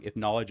If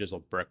knowledge is a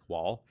brick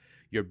wall,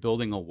 you're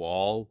building a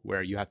wall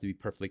where you have to be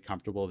perfectly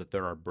comfortable that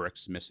there are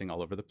bricks missing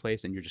all over the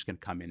place and you're just going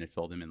to come in and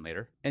fill them in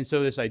later. And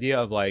so this idea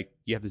of like,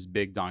 you have this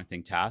big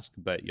daunting task,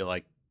 but you're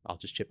like, I'll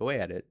just chip away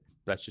at it.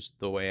 That's just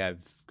the way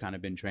I've kind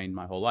of been trained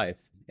my whole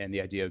life. And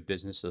the idea of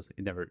business,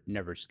 it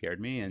never scared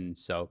me. And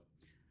so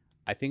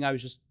I think I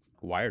was just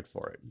wired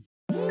for it.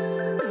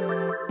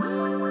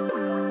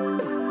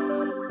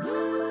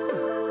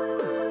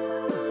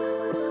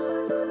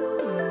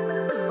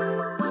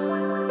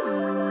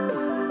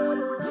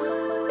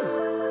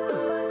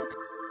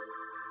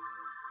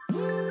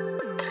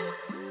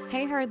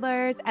 Hey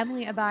hurdlers,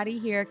 Emily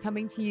Abadi here,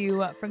 coming to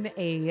you from the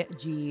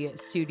AG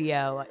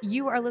studio.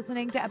 You are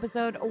listening to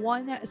episode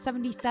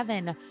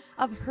 177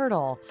 of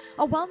Hurdle,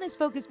 a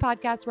wellness-focused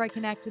podcast where I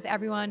connect with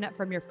everyone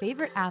from your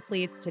favorite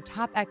athletes to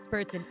top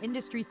experts and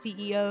industry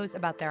CEOs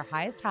about their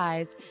highest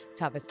highs,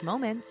 toughest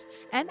moments,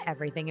 and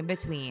everything in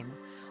between.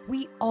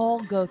 We all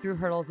go through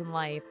hurdles in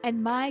life,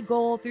 and my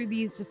goal through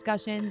these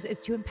discussions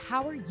is to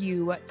empower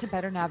you to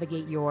better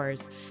navigate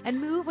yours and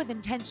move with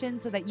intention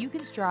so that you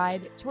can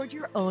stride toward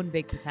your own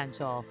big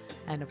potential.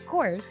 And of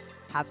course,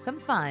 have some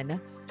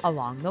fun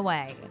along the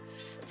way.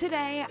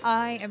 Today,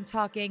 I am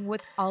talking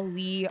with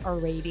Ali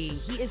Arady.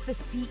 He is the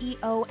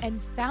CEO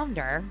and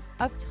founder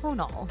of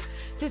Tonal.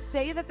 To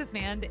say that this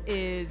man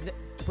is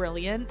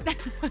brilliant,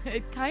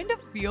 it kind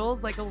of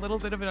feels like a little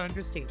bit of an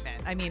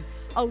understatement. I mean,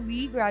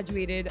 Ali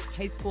graduated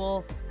high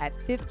school at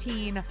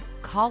 15,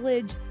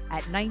 college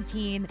at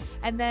 19,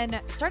 and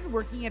then started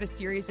working at a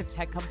series of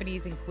tech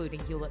companies, including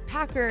Hewlett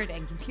Packard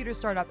and computer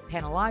startup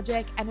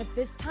Panalogic. And at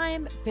this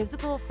time,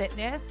 physical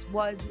fitness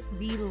was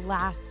the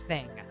last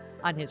thing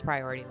on his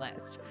priority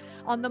list.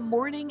 On the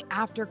morning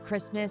after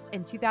Christmas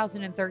in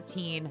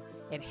 2013,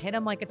 it hit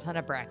him like a ton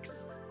of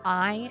bricks.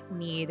 I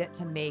need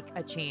to make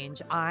a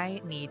change.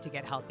 I need to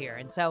get healthier.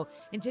 And so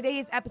in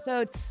today's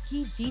episode,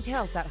 he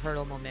details that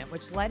hurdle moment,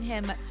 which led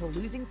him to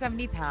losing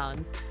 70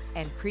 pounds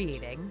and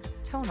creating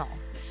Tonal.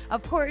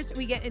 Of course,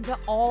 we get into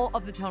all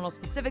of the Tonal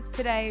specifics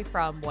today,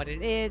 from what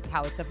it is,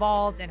 how it's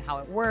evolved, and how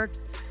it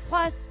works.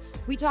 Plus,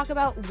 we talk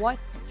about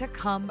what's to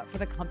come for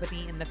the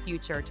company in the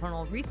future.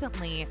 Tonal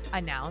recently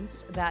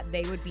announced that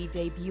they would be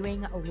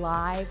debuting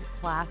live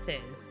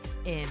classes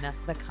in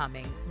the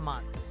coming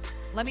months.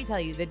 Let me tell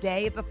you, the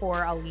day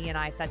before Ali and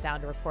I sat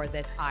down to record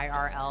this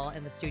IRL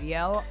in the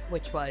studio,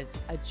 which was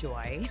a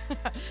joy,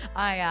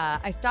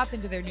 I stopped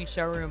into their new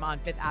showroom on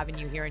Fifth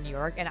Avenue here in New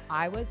York, and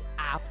I was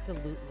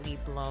absolutely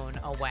blown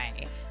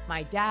away.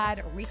 My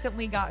dad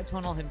recently got a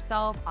Tonal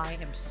himself. I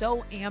am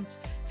so amped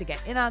to get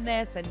in on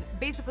this. And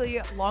basically,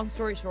 long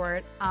story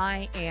short,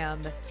 I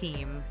am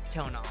Team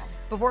Tonal.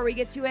 Before we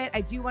get to it, I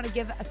do want to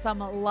give some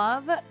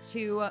love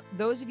to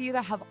those of you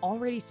that have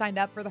already signed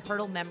up for the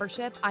Hurdle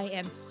membership. I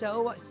am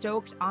so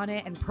stoked on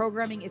it, and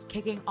programming is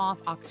kicking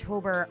off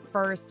October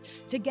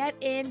 1st. To get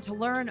in, to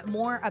learn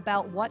more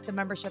about what the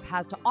membership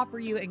has to offer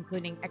you,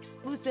 including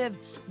exclusive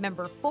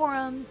member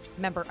forums,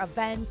 member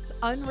events,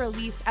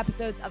 unreleased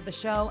episodes of the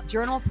show,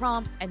 journal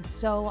prompts, and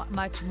so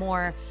much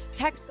more,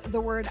 text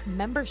the word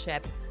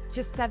membership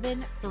to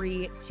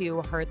 732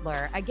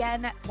 Hurdler.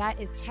 Again, that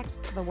is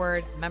text the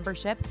word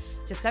membership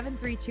to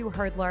 732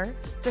 Hurdler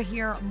to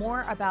hear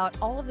more about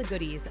all of the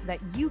goodies that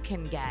you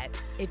can get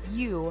if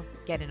you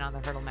get in on the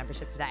Hurdle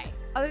membership today.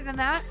 Other than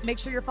that, make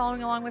sure you're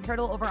following along with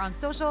Hurdle over on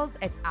socials.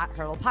 It's at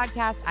Hurdle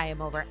Podcast. I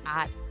am over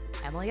at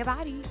Emily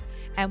Abadi.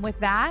 And with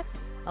that,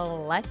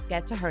 let's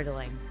get to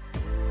hurdling.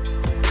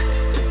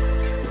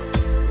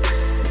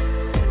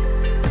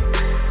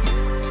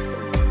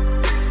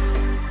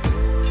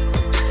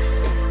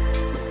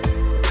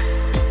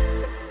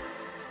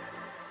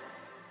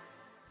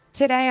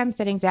 Today, I'm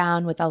sitting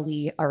down with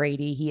Ali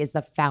Arady. He is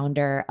the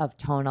founder of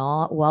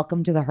Tonal.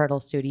 Welcome to the Hurdle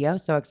Studio.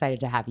 So excited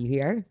to have you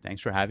here.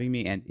 Thanks for having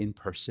me. And in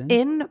person?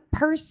 In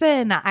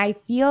person. I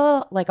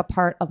feel like a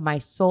part of my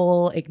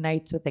soul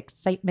ignites with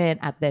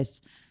excitement at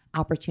this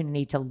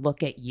opportunity to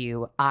look at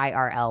you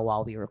IRL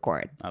while we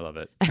record. I love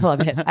it. I love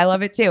it. I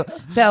love it too.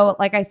 So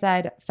like I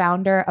said,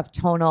 founder of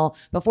Tonal.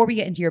 Before we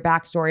get into your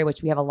backstory,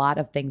 which we have a lot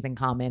of things in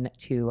common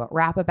to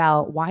rap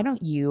about, why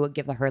don't you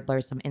give the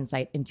hurdlers some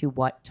insight into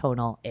what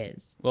Tonal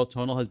is? Well,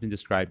 Tonal has been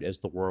described as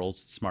the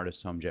world's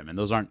smartest home gym. And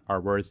those aren't our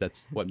words.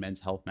 That's what Men's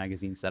Health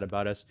magazine said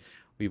about us.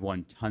 We've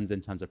won tons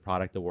and tons of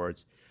product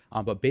awards.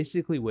 But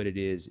basically what it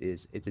is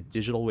it's a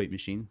digital weight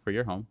machine for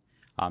your home.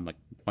 Like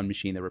one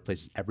machine that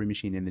replaces every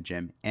machine in the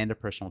gym and a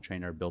personal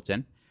trainer built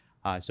in.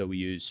 So we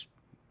use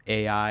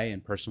AI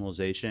and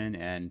personalization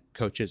and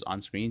coaches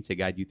on screen to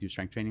guide you through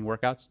strength training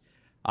workouts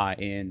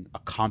in a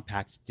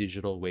compact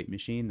digital weight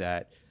machine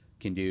that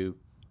can do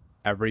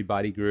every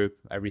body group,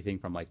 everything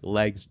from like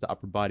legs to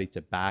upper body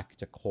to back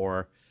to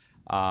core.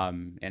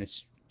 And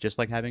it's just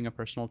like having a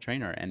personal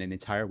trainer and an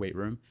entire weight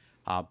room.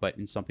 but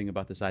in something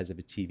about the size of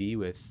a TV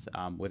with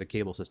a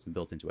cable system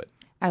built into it.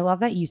 I love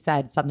that you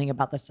said something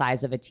about the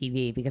size of a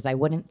TV because I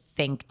wouldn't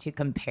think to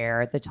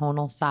compare the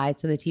tonal size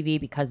to the TV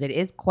because it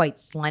is quite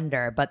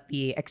slender. But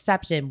the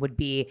exception would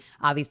be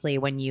obviously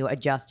when you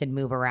adjust and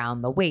move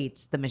around the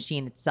weights, the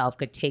machine itself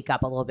could take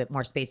up a little bit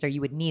more space, or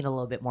you would need a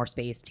little bit more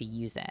space to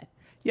use it.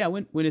 Yeah,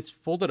 when it's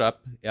folded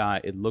up,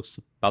 it looks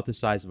about the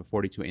size of a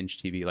 42-inch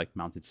TV, like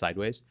mounted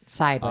sideways.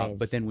 Sideways.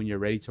 But then when you're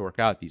ready to work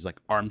out, these like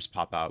arms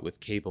pop out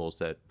with cables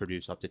that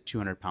produce up to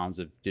 200 pounds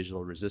of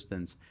digital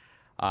resistance.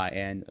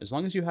 And as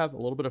long as you have a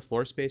little bit of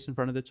floor space in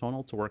front of the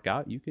tonal to work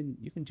out, you can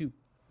do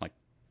like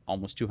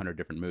almost 200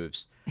 different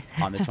moves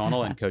on the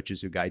tonal, and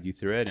coaches who guide you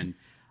through it. And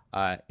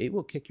it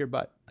will kick your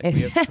butt. Like,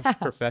 we have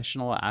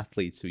professional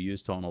athletes who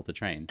use tonal to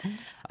train.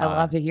 I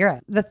love to hear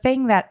it. The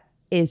thing that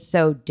is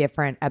so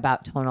different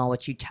about tonal,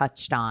 which you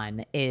touched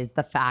on, is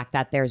the fact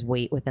that there's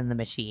weight within the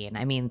machine.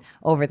 I mean,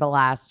 over the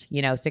last,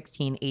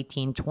 16,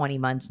 18, 20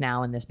 months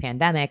now in this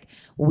pandemic,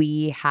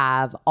 we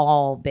have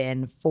all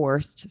been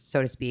forced,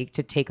 so to speak,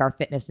 to take our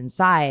fitness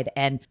inside.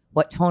 And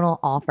what tonal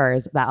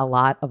offers that a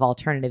lot of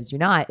alternatives do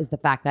not is the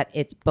fact that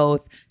it's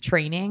both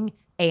training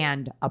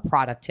and a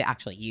product to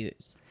actually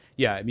use.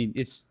 Yeah, I mean,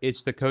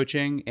 it's the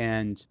coaching,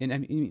 and I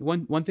mean,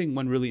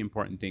 one really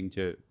important thing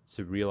to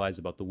realize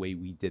about the way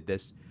we did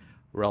this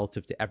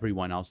relative to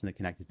everyone else in the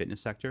connected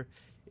fitness sector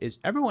is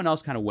everyone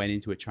else kind of went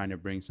into it trying to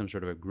bring some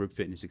sort of a group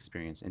fitness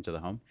experience into the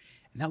home.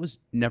 And that was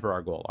never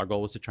our goal. Our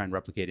goal was to try and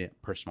replicate a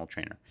personal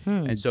trainer.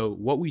 And so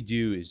what we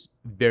do is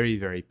very,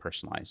 very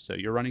personalized. So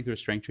you're running through a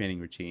strength training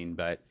routine,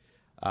 but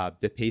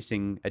the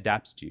pacing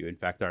adapts to you. In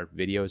fact, our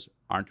videos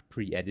aren't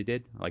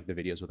pre-edited like the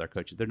videos with our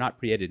coaches. They're not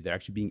pre-edited. They're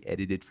actually being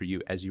edited for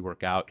you as you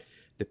work out.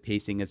 The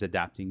pacing is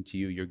adapting to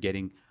you. You're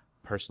getting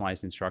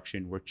personalized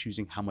instruction. We're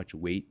choosing how much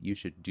weight you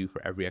should do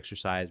for every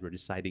exercise. We're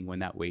deciding when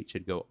that weight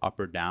should go up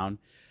or down.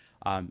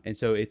 And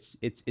so it's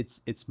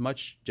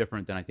much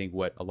different than I think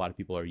what a lot of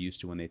people are used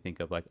to when they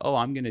think of like, oh,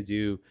 I'm going to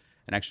do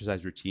an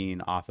exercise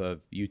routine off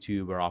of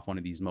YouTube or off one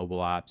of these mobile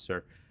apps,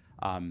 or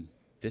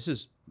this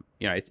is,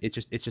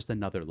 it's just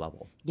another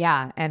level.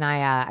 Yeah. And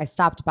I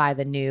stopped by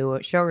the new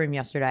showroom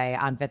yesterday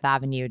on Fifth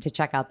Avenue to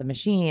check out the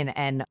machine.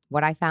 And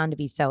what I found to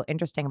be so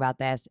interesting about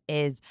this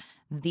is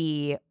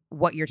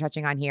what you're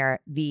touching on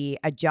here, the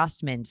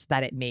adjustments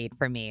that it made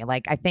for me.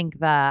 Like, I think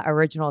the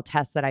original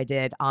test that I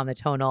did on the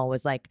tonal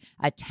was like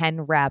a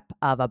 10 rep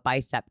of a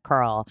bicep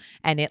curl,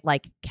 and it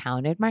like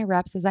counted my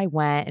reps as I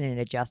went, and it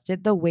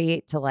adjusted the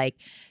weight to like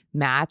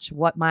match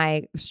what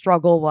my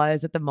struggle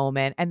was at the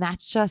moment. And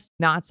that's just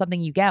not something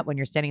you get when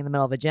you're standing in the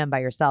middle of a gym by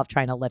yourself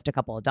trying to lift a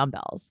couple of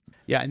dumbbells.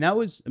 Yeah. And that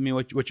was, I mean,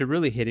 what you're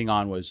really hitting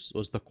on was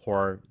the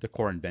core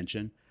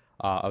invention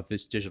of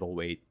this digital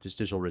weight, this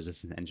digital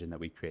resistance engine that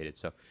we created.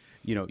 So,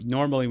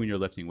 normally when you're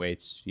lifting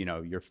weights,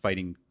 you're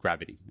fighting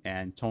gravity,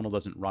 and tonal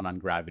doesn't run on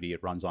gravity.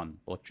 It runs on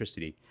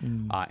electricity.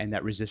 And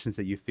that resistance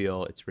that you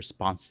feel, it's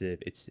responsive,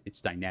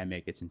 it's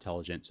dynamic, it's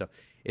intelligent. So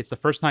it's the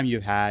first time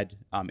you've had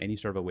any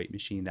sort of a weight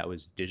machine that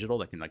was digital,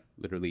 that can like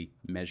literally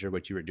measure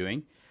what you were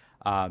doing.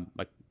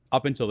 Like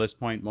up until this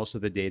point, most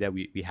of the data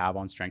we have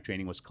on strength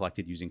training was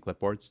collected using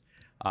clipboards.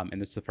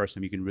 And this is the first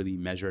time you can really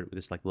measure it with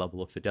this like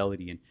level of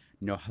fidelity and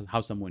know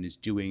how someone is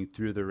doing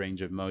through the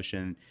range of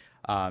motion,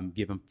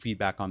 give them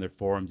feedback on their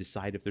form,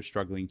 decide if they're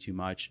struggling too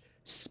much,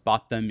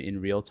 spot them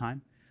in real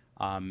time.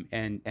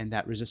 And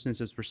that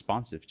resistance is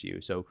responsive to you.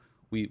 So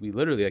we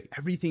literally, like,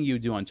 everything you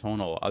do on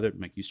tonal,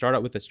 like you start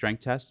out with a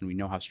strength test and we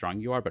know how strong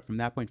you are, but from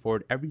that point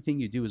forward,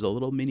 everything you do is a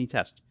little mini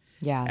test.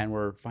 Yeah. And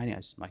we're finding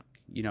us like,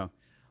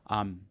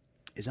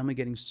 is Emily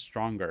getting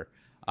stronger?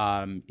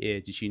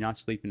 Did she not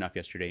sleep enough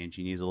yesterday and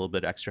she needs a little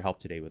bit extra help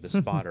today with a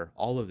spotter?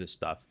 All of this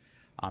stuff,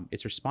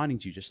 it's responding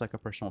to you just like a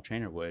personal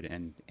trainer would,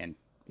 and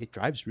it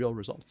drives real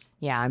results.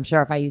 Yeah, I'm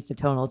sure if I used a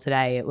tonal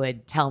today, it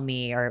would tell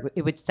me, or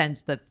it would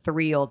sense the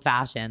 3 old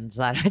fashions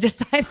that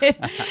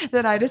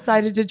I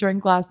decided to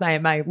drink last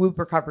night. My Whoop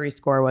recovery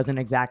score wasn't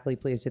exactly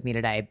pleased with me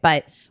today.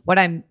 But what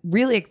I'm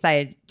really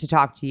excited to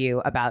talk to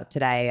you about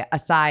today,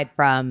 aside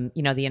from,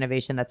 the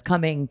innovation that's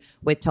coming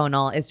with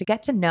tonal, is to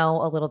get to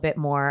know a little bit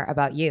more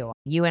about you.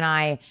 You and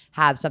I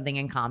have something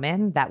in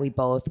common, that we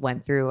both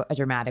went through a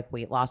dramatic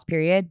weight loss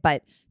period.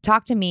 But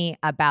talk to me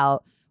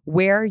about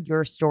where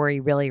your story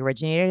really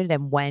originated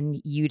and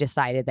when you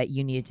decided that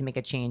you needed to make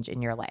a change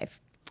in your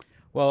life.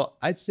 Well,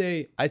 I'd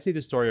say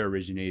the story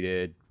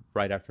originated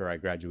right after I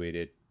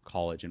graduated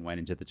college and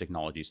went into the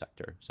technology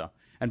sector. So,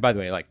 and by the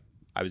way, like,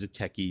 I was a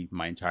techie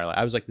my entire life.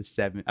 I was like the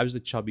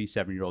chubby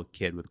 7-year-old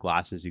kid with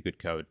glasses who could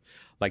code.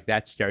 Like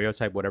that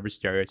stereotype, whatever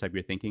stereotype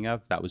you're thinking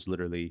of, that was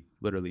literally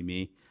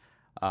me.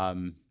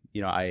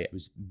 I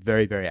was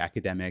very, very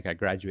academic. I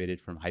graduated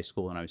from high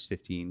school when I was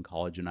 15,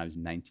 college when I was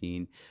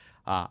 19.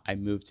 I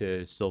moved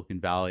to Silicon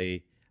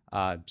Valley,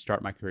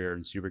 start my career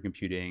in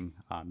supercomputing,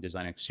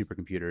 designing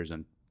supercomputers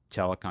and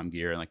telecom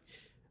gear, and like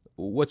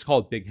what's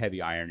called big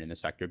heavy iron in the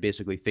sector,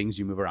 basically things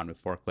you move around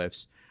with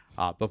forklifts.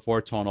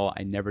 Before tonal,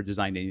 I never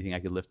designed anything I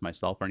could lift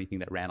myself or anything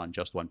that ran on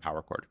just one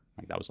power cord.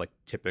 Like that was like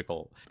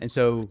typical. And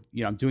so,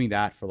 I'm doing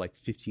that for like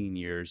 15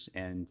 years.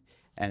 And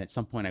And at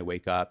some point I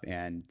wake up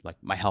and like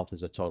my health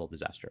is a total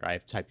disaster. I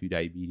have type 2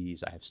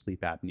 diabetes, I have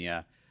sleep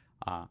apnea,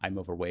 I'm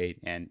overweight.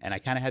 And I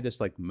kind of had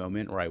this like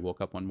moment where I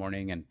woke up one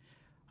morning and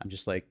I'm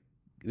just like,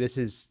 this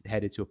is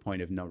headed to a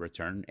point of no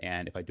return.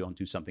 And if I don't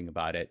do something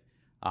about it,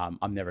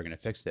 I'm never going to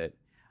fix it.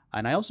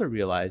 And I also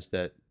realized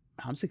that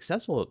I'm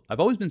successful. I've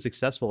always been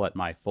successful at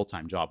my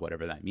full-time job,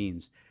 whatever that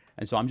means.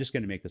 And so I'm just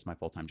going to make this my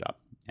full-time job.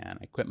 And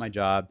I quit my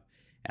job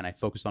and I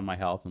focused on my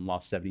health and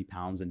lost 70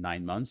 pounds in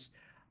 9 months.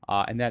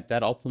 And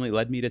that ultimately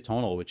led me to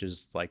Tonal, which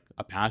is like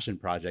a passion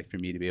project for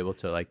me to be able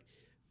to like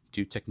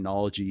do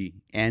technology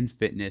and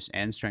fitness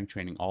and strength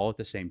training all at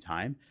the same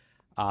time,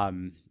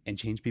 and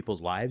change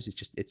people's lives.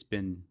 It's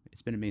been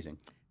amazing.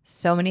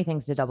 So many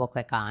things to double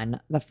click on.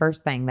 The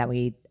first thing that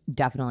we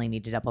definitely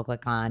need to double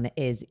click on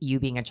is you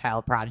being a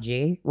child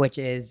prodigy, which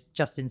is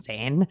just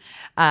insane.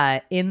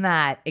 In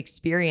that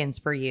experience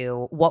for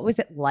you, what was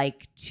it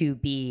like to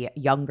be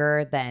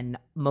younger than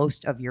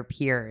most of your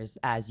peers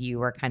as you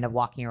were kind of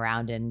walking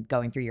around and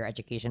going through your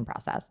education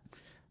process?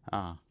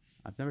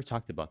 I've never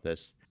talked about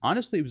this.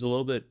 Honestly, it was a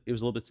little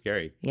bit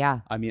scary. Yeah.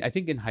 I mean, I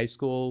think in high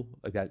school,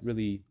 like that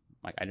really,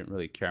 like I didn't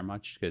really care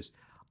much because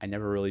I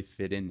never really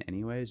fit in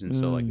anyways, and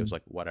so like it was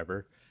like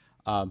whatever.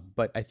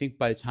 But I think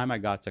by the time I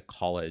got to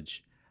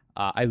college,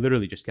 I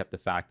literally just kept the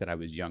fact that I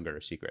was younger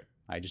a secret.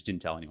 I just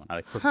didn't tell anyone.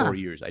 For Huh. 4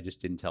 years, I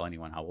just didn't tell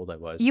anyone how old I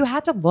was. You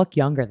had to look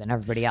younger than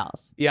everybody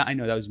else. Yeah, I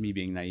know that was me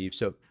being naive.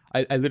 So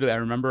I literally I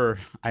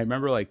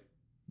remember like,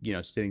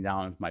 sitting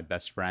down with my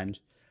best friend,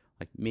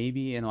 like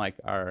maybe in like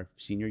our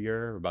senior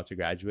year, we're about to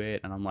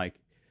graduate, and I'm like,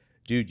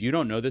 dude, you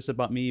don't know this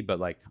about me, but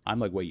like I'm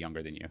like way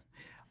younger than you.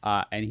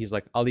 And he's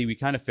like, Ali, we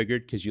kind of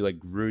figured because you like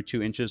grew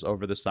 2 inches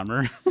over the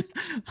summer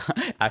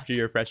after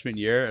your freshman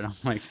year, and I'm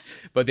like,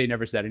 but they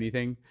never said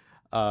anything.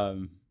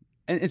 And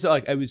so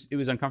like it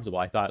was uncomfortable.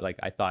 I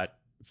thought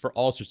for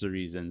all sorts of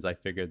reasons, I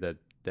figured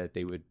that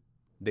they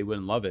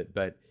wouldn't love it,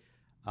 but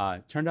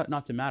it turned out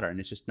not to matter, and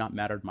it's just not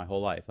mattered my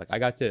whole life. Like I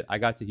got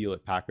to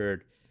Hewlett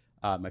Packard,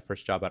 my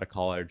first job out of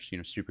college,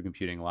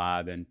 supercomputing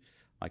lab, and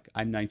like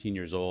I'm 19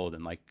 years old,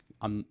 and like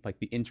I'm like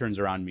the interns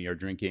around me are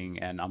drinking,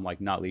 and I'm like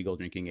not legal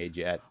drinking age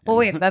yet. Well,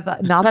 And, wait,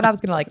 not that I was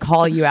going to like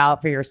call you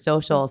out for your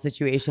social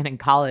situation in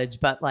college,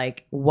 but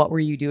like, what were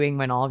you doing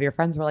when all of your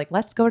friends were like,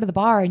 let's go to the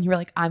bar? And you were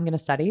like, I'm going to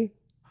study.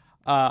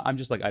 I'm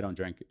just like I don't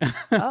drink.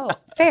 Oh,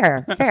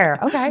 fair.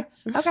 Okay.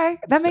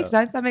 That makes So,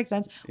 sense. That makes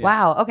sense. yeah.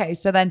 Wow. Okay.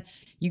 So then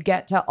you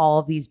get to all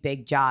of these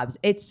big jobs.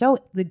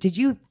 Did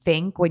you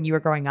think when you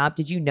were growing up,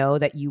 did you know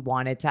that you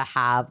wanted to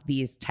have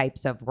these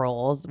types of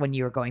roles when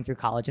you were going through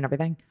college and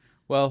everything?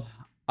 Well,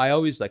 I've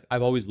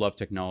always loved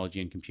technology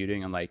and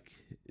computing, and like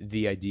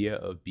the idea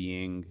of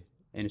being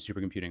in a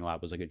supercomputing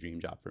lab was like a dream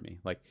job for me.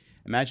 Like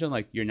imagine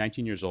like you're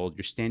 19 years old,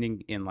 you're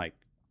standing in like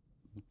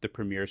the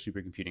premier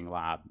supercomputing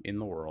lab in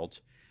the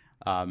world.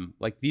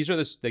 Like these are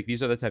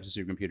the types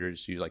of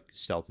supercomputers you like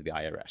sell to the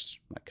IRS,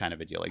 like kind of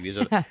a deal. Like these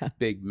are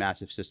big,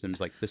 massive systems,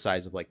 like the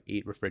size of like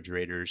 8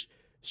 refrigerators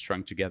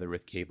strung together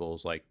with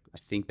cables. Like I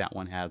think that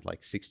one had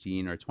like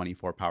 16 or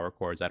 24 power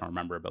cords. I don't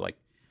remember, but like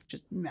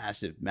just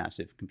massive,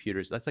 massive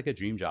computers. That's like a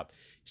dream job.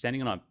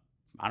 Standing on a,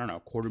 I don't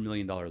know,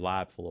 $250,000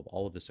 lab full of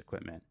all of this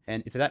equipment.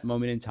 And if at that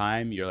moment in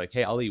time you're like,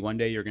 hey, Ali, one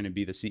day you're going to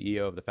be the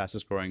CEO of the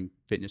fastest growing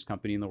fitness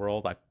company in the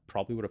world, I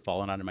probably would have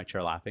fallen out of my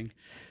chair laughing.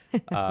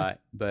 But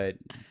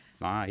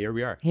here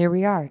we are. Here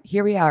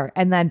we are.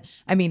 And then,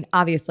 I mean,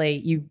 obviously,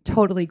 you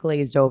totally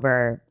glazed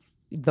over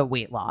the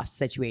weight loss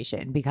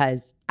situation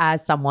because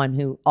as someone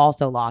who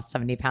also lost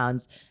 70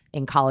 pounds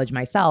in college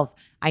myself,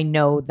 I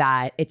know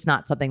that it's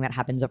not something that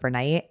happens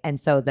overnight. And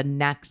so the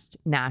next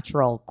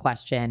natural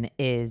question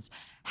is,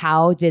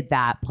 how did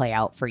that play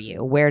out for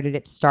you? Where did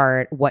it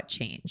start? What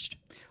changed?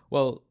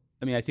 Well,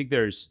 I mean, I think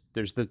there's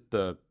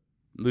the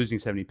losing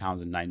 70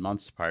 pounds in 9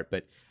 months part,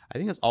 but I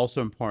think it's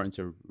also important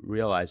to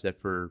realize that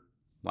for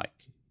like,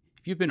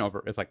 if you've been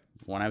over, if like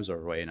when I was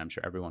overweight, and I'm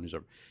sure everyone who's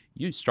over,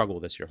 you struggle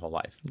with this your whole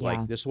life. Yeah.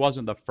 Like this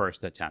wasn't the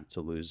first attempt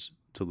to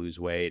lose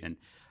weight, and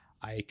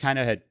I kind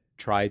of had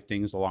tried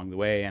things along the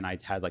way, and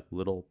I'd had like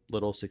little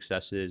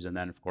successes, and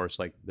then of course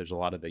like there's a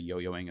lot of the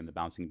yo-yoing and the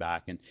bouncing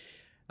back, and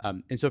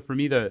so for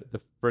me the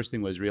first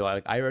thing was realize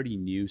like I already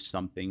knew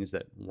some things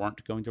that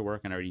weren't going to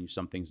work, and I already knew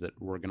some things that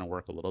were going to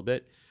work a little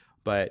bit,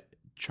 but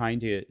trying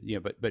to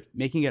but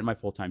making it my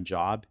full-time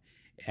job,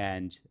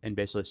 and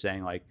basically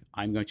saying like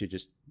I'm going to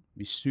just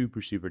be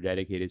super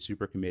dedicated,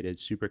 super committed,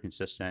 super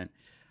consistent,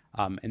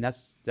 and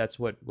that's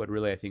what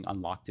really I think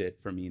unlocked it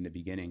for me in the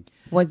beginning.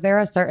 Was there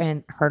a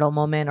certain hurdle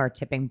moment or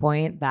tipping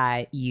point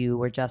that you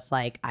were just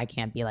like, I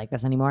can't be like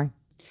this anymore?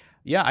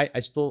 Yeah, I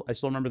still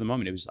remember the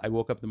moment. It was I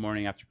woke up the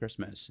morning after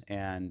Christmas,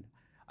 and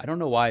I don't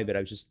know why, but I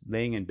was just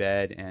laying in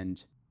bed,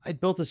 and I'd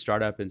built a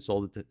startup and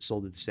sold it to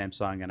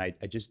Samsung, and I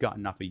just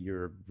gotten off a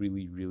year of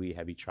really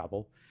heavy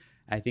travel.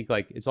 And I think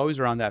like it's always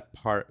around that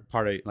part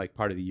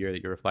of the year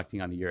that you're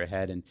reflecting on the year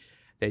ahead, and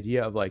the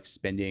idea of like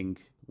spending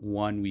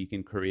 1 week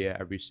in Korea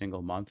every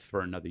single month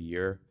for another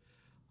year,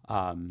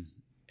 um,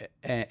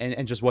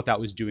 and just what that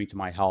was doing to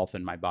my health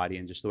and my body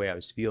and just the way I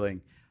was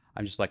feeling.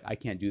 I'm just like, I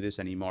can't do this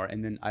anymore.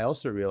 And then I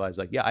also realized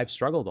like, yeah, I've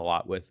struggled a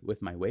lot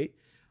with my weight.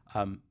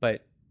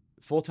 But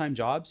full-time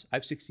jobs,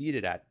 I've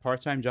succeeded at.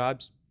 Part-time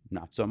jobs,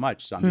 not so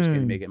much. So I'm just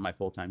going to make it my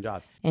full-time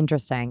job.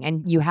 Interesting.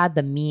 And you had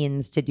the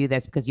means to do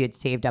this because you had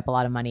saved up a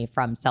lot of money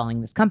from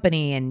selling this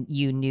company, and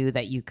you knew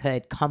that you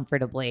could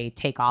comfortably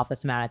take off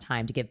this amount of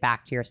time to give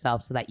back to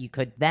yourself so that you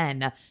could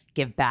then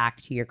give back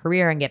to your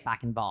career and get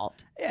back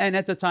involved. And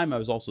at the time I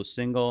was also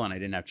single and I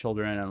didn't have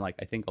children. And like,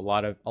 I think a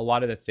lot of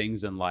the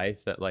things in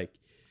life that like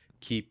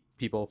keep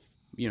people,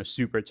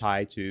 super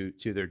tied to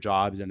their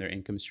jobs and their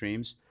income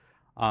streams.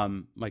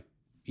 Like,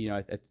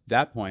 at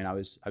that point I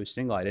was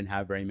single. I didn't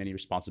have very many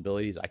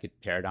responsibilities. I could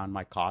pare down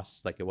my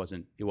costs. Like it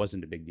wasn't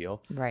a big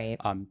deal. Right.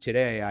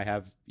 Today I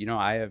have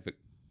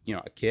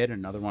a kid,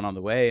 another one on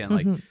the way, and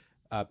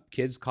like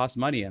kids cost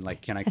money. And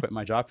like, can I quit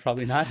my job?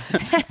 Probably not.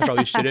 I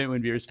probably shouldn't.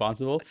 Wouldn't be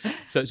responsible.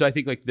 So I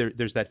think like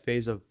there's that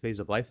phase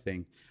of life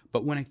thing.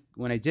 But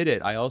when I did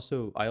it, I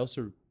also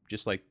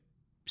just like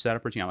set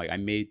up a routine.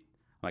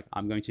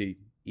 I'm going to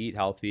eat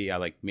healthy. I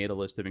like made a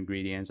list of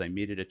ingredients. I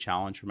made it a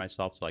challenge for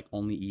myself to like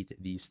only eat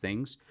these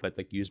things, but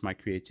like use my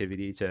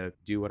creativity to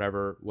do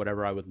whatever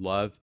I would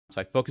love.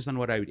 So I focused on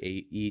what I would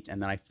eat,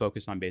 and then I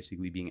focused on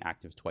basically being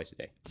active twice a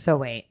day. So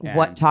wait,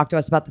 talk to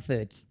us about the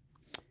foods.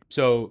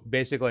 So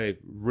basically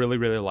really,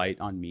 really light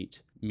on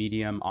meat,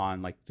 medium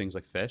on like things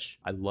like fish.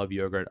 I love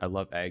yogurt. I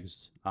love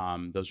eggs.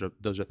 Those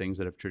are things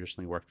that have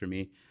traditionally worked for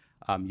me.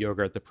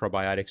 Yogurt, the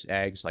probiotics,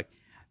 eggs, like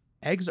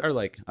eggs are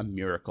like a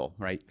miracle,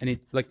 right? And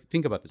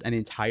think about this. An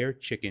entire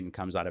chicken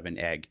comes out of an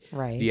egg.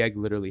 Right. The egg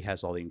literally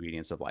has all the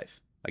ingredients of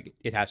life. Like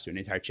it has to. An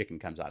entire chicken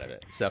comes out of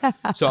it. So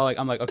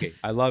I'm like, okay,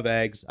 I love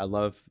eggs. I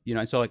love,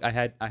 and so like I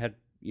had,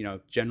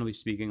 generally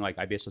speaking, like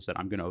I basically said,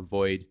 I'm going to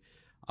avoid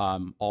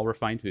all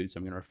refined foods.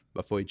 I'm going to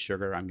avoid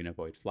sugar. I'm going to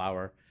avoid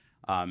flour.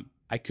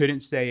 I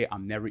couldn't say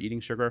I'm never eating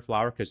sugar or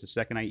flour, because the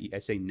second I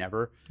say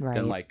never, right,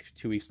 then like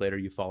 2 weeks later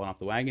you've fallen off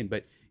the wagon.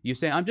 But you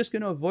say, I'm just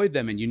going to avoid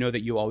them. And you know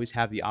that you always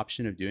have the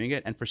option of doing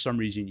it. And for some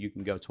reason you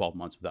can go 12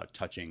 months without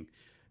touching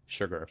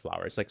sugar or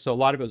flour. It's like, so a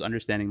lot of it was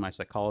understanding my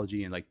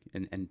psychology and like,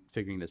 and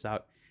figuring this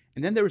out.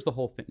 And then there was the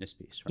whole fitness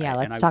piece, right? Yeah,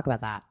 let's talk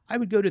about that. I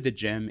would go to the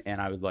gym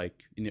and I would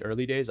like, in the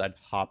early days, I'd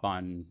hop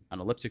on an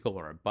elliptical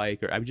or a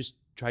bike, or I would just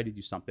try to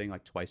do something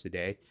like twice a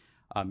day.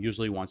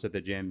 Usually once at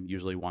the gym,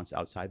 usually once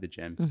outside the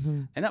gym.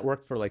 Mm-hmm. And that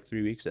worked for like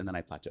 3 weeks, and then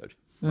I plateaued.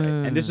 Right?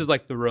 And this is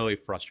like the really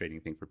frustrating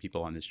thing for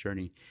people on this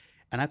journey.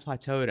 And I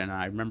plateaued, and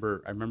I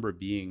remember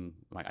being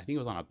like, I think it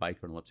was on a bike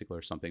or an elliptical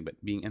or something, but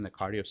being in the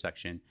cardio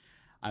section,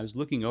 I was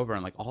looking over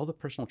and like all the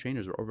personal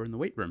trainers were over in the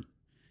weight room.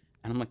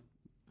 And I'm like,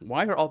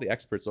 why are all the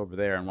experts over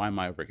there and why am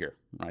I over here?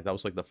 Right? That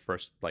was like the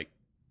first like,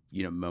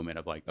 moment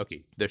of like,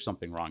 okay, there's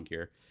something wrong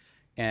here.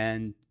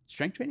 And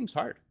strength training's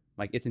hard.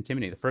 Like it's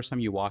intimidating. The first time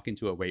you walk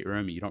into a weight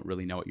room, you don't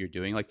really know what you're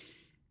doing. Like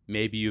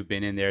maybe you've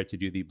been in there to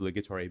do the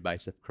obligatory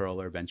bicep curl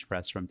or bench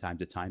press from time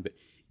to time, but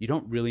you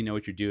don't really know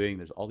what you're doing.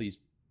 There's all these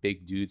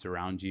big dudes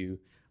around you,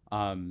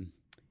 and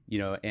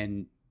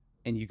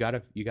you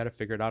gotta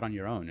figure it out on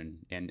your own.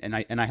 And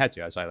I had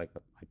to. I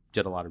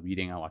did a lot of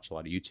reading. I watched a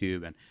lot of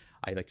YouTube, and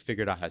I like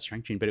figured out how to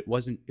strength train, but it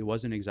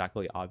wasn't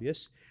exactly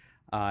obvious.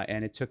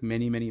 And it took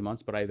many, many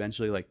months, but I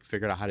eventually like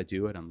figured out how to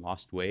do it and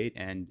lost weight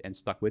and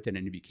stuck with it.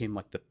 And it became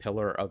like the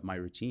pillar of my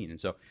routine. And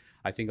so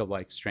I think of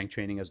like strength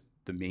training as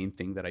the main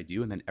thing that I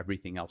do, and then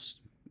everything else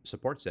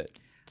supports it.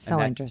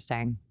 So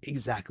interesting.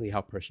 Exactly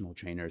how personal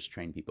trainers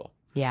train people.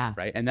 Yeah.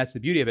 Right. And that's the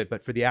beauty of it.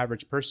 But for the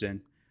average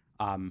person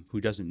who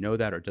doesn't know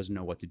that or doesn't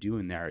know what to do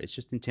in there, it's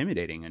just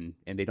intimidating,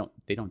 and they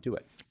don't do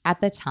it. At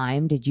the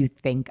time, did you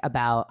think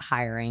about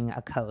hiring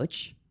a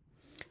coach?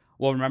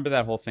 Well, remember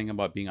that whole thing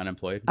about being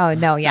unemployed? Oh,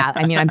 no. Yeah.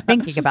 I mean, I'm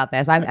thinking about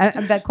this.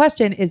 The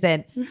question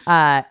isn't,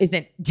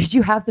 did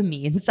you have the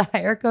means to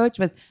hire a coach?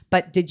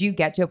 But did you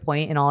get to a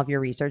point in all of your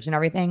research and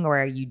everything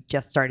where you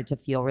just started to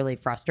feel really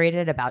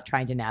frustrated about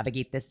trying to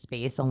navigate this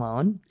space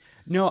alone?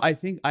 No, I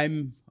think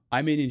I'm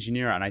an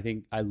engineer, and I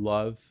think I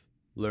love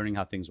learning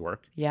how things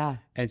work. Yeah.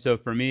 And so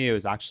for me, it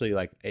was actually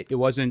like, it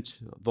wasn't,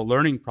 the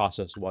learning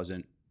process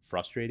wasn't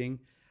frustrating.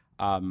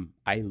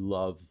 I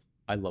love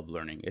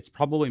learning. It's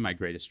probably my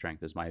greatest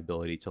strength, is my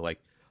ability to like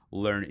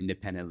learn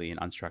independently in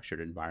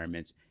unstructured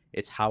environments.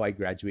 It's how I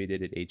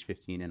graduated at age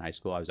 15 in high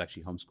school. I was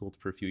actually homeschooled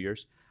for a few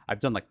years. I've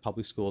done like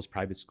public schools,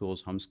 private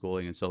schools,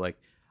 homeschooling. And so like,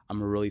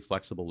 I'm a really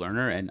flexible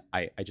learner, and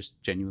I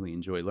just genuinely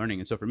enjoy learning.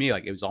 And so for me,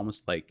 like, it was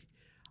almost like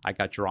I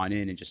got drawn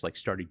in and just like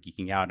started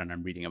geeking out, and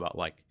I'm reading about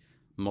like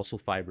muscle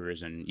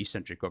fibers and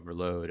eccentric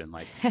overload and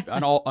like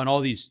on all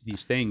these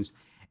things.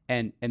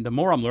 And the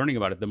more I'm learning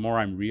about it, the more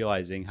I'm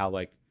realizing how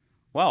like,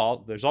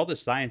 well, there's all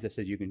this science that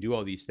says you can do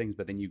all these things,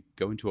 but then you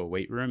go into a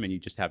weight room and you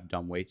just have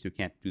dumb weights who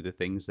can't do the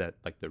things that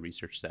like the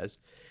research says.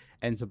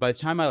 And so by the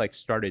time I like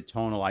started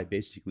Tonal, I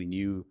basically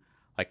knew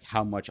like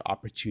how much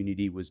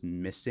opportunity was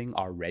missing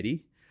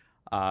already.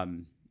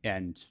 And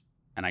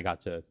I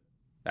got to,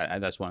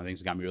 and that's one of the things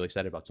that got me really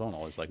excited about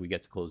Tonal, is like we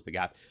get to close the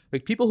gap.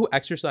 Like people who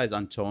exercise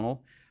on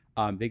Tonal,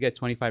 they get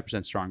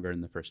 25% stronger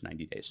in the first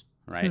 90 days,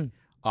 right?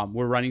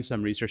 We're running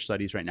some research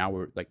studies right now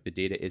where like the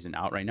data isn't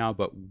out right now,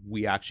 but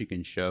we actually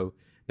can show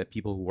that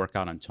people who work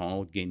out on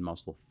tonal gain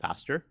muscle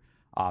faster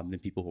than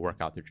people who work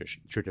out the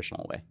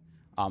traditional way.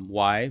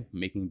 Why?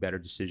 Making better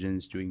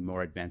decisions, doing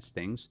more advanced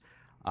things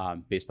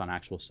based on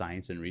actual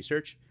science and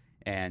research.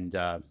 And,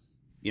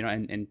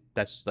 and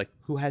that's like,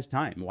 who has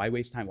time? Why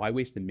waste time? Why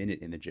waste a minute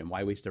in the gym?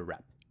 Why waste a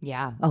rep?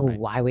 Yeah. Oh, Right.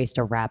 why waste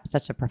a rep?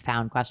 Such a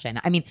profound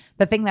question. I mean,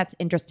 the thing that's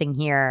interesting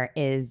here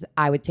is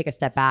I would take a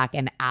step back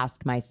and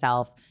ask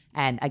myself,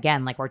 and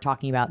again, like we're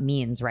talking about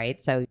means, right?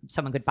 So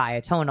someone could buy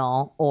a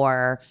tonal,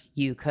 or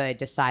you could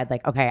decide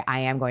like, okay, I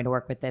am going to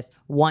work with this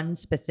one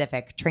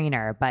specific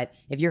trainer. But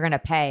if you're going to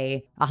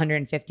pay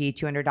 $150,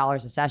 $200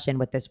 a session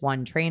with this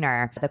one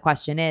trainer, the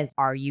question is,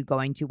 are you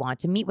going to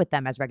want to meet with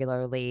them as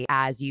regularly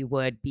as you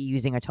would be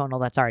using a tonal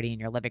that's already in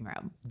your living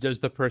room? Does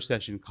the per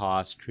session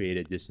cost create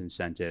a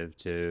disincentive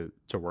to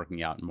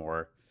working out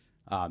more?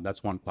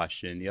 That's one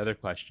question. The other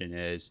question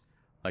is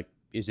like,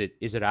 is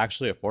it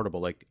actually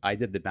affordable? Like I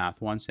did the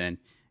math once, and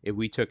if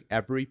we took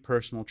every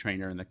personal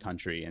trainer in the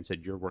country and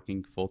said you're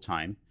working full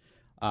time,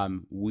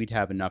 we'd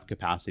have enough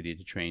capacity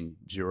to train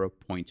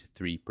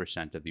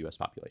 0.3% of the U.S.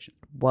 population.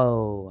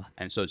 Whoa.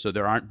 And so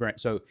there aren't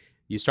so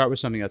you start with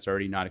something that's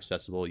already not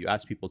accessible. You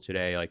ask people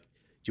today, like,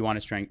 do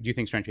you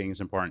think strength training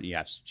is important?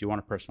 Yes. Do you want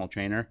a personal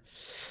trainer?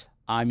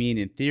 I mean,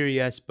 in theory,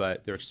 yes,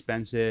 but they're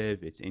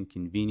expensive. It's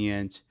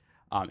inconvenient.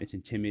 It's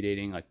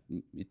intimidating. Like,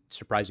 it's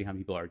surprising how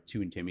people are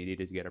too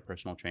intimidated to get a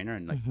personal trainer.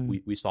 And like,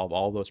 we solve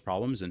all those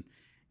problems. And,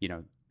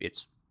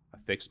 it's a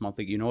fixed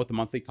monthly, what the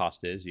monthly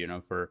cost is,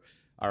 for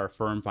our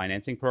firm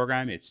financing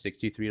program, it's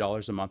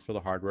 $63 a month for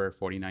the hardware,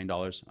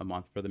 $49 a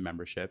month for the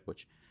membership,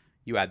 which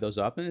you add those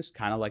up and it's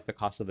kind of like the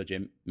cost of a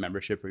gym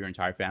membership for your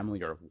entire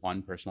family or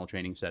one personal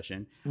training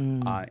session.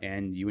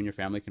 And you and your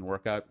family can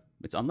work out.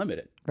 It's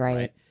unlimited.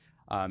 Right.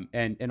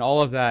 And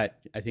all of that,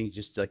 I think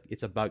just like,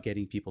 it's about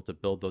getting people to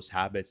build those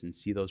habits and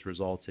see those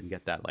results and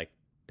get that, like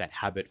that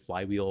habit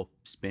flywheel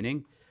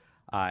spinning.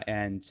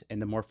 And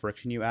the more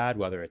friction you add,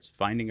 whether it's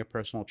finding a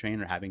personal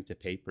trainer, having to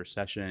pay per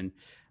session,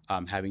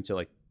 having to,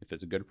 like, if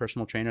it's a good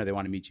personal trainer, they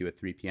want to meet you at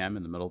 3 p.m.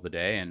 in the middle of the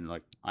day, and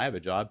like, I have a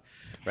job,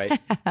 right?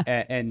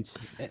 and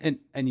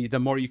the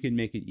more you can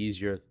make it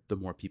easier, the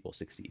more people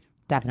succeed.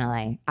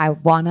 Definitely. I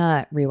want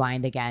to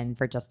rewind again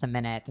for just a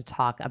minute to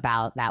talk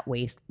about that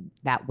weight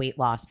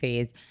loss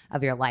phase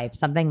of your life.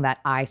 Something that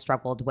I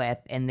struggled with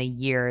in the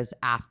years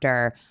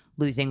after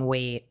losing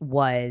weight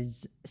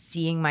was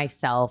seeing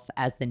myself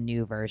as the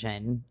new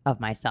version of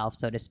myself,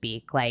 so to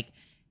speak. Like,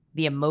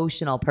 the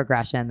emotional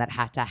progression that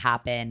had to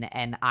happen.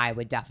 And I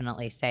would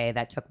definitely say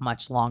that took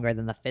much longer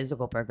than the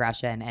physical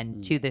progression.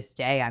 And to this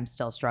day, I'm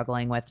still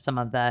struggling with some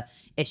of the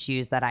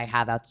issues that I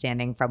have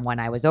outstanding from when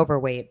I was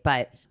overweight.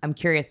 But I'm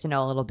curious to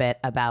know a little bit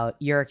about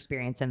your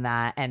experience in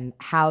that and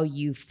how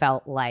you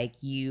felt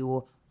like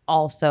you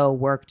also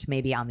worked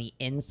maybe on the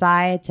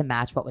inside to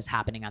match what was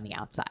happening on the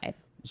outside.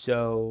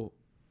 So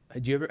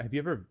have you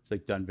ever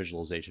like done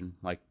visualization?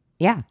 Like,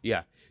 Yeah.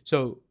 yeah.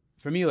 So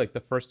for me, like the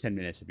first 10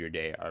 minutes of your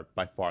day are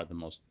by far the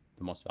most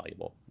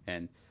valuable.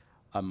 And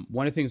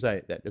one of the things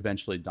that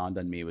eventually dawned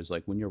on me was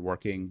like, when you're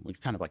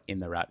kind of like in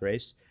the rat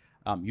race,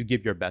 you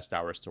give your best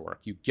hours to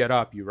work. You get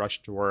up, you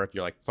rush to work,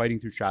 you're like fighting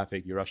through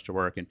traffic, you rush to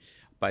work. And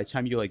by the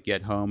time you like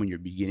get home and you're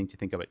beginning to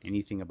think about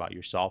anything about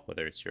yourself,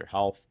 whether it's your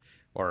health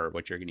or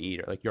what you're going to eat,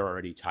 or like you're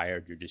already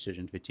tired, you're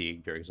decision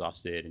fatigued, you're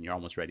exhausted, and you're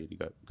almost ready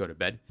to go to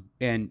bed.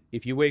 And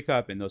if you wake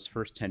up and those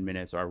first 10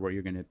 minutes are where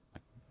you're going to,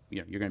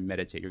 you're going to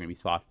meditate, you're going to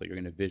be thoughtful, you're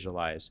going to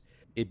visualize.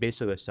 It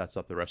basically sets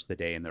up the rest of the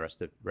day and the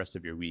rest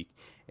of your week.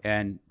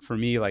 And for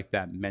me, like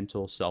that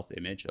mental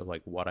self-image of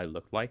like what I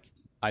looked like,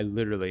 I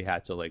literally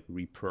had to like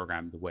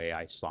reprogram the way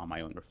I saw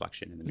my own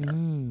reflection in the mirror,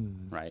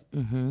 right?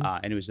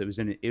 And it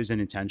was an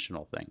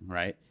intentional thing,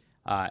 right?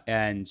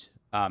 And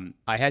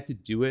I had to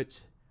do it.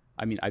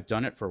 I mean, I've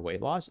done it for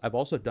weight loss. I've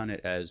also done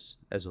it as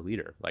a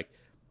leader. Like,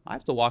 I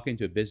have to walk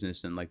into a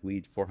business and like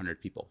lead 400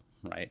 people,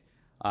 right?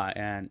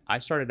 And I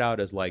started out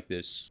as like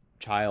this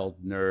child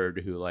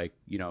nerd who, like,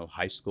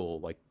 high school,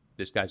 like,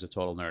 this guy's a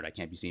total nerd, I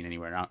can't be seen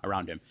anywhere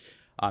around him,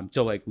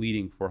 to like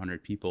leading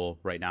 400 people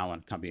right now on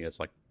a company that's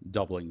like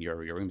doubling you're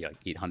going to be like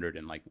 800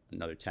 in like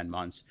another 10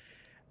 months.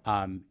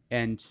 And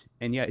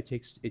yeah, it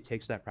takes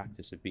that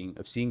practice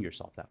of seeing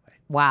yourself that way.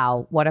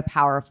 Wow, what a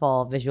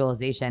powerful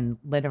visualization,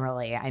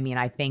 literally. I mean,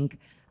 I think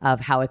of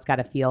how it's got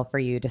to feel for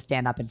you to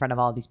stand up in front of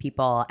all these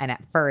people. And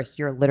at first,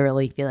 you're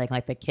literally feeling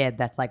like the kid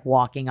that's like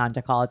walking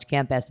onto college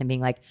campus and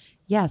being like,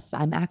 yes,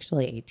 I'm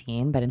actually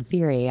 18, but in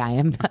theory, I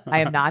am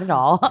not at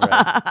all.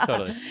 Right,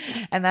 totally.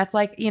 And that's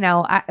like,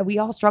 we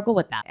all struggle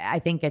with that. I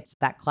think it's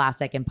that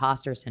classic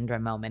imposter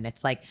syndrome moment.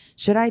 It's like,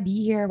 should I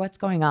be here? What's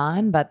going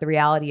on? But the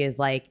reality is,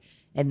 like,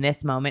 in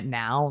this moment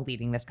now,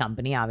 leading this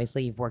company,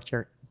 obviously you've worked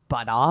your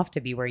butt off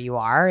to be where you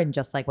are. And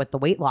just like with the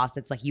weight loss,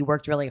 it's like you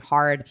worked really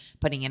hard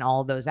putting in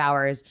all those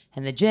hours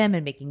in the gym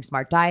and making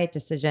smart diet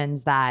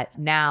decisions that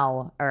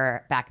now,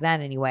 or back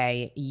then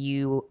anyway,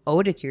 you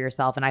owed it to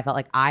yourself. And I felt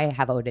like I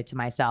have owed it to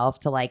myself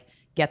to like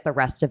get the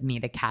rest of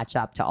me to catch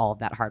up to all of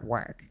that hard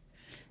work.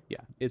 Yeah,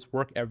 it's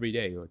work every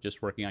day. You're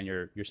just working on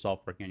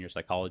yourself, working on your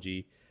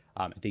psychology.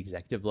 At the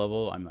executive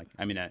level,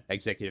 I'm in an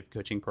executive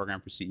coaching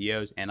program for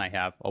CEOs, and I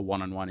have a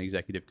one-on-one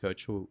executive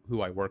coach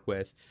who I work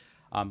with.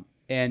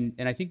 And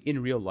I think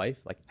in real life,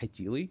 like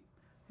ideally,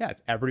 yeah, if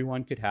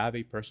everyone could have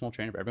a personal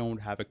trainer, if everyone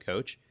would have a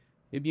coach,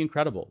 it'd be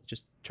incredible. It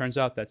just turns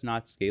out that's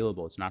not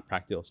scalable. It's not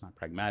practical. It's not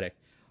pragmatic.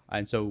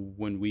 And so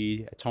when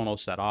we at Tonal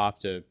set off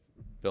to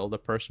build a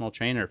personal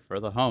trainer for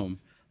the home,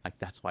 like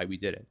that's why we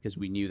did it, because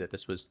we knew that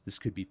this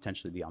could be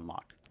potentially the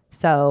unlock.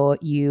 So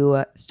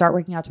you start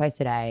working out twice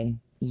a day.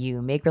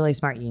 You make really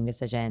smart eating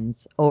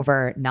decisions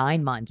over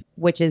 9 months,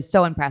 which is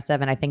so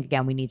impressive. And I think,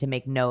 again, we need to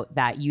make note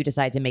that you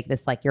decide to make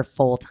this like your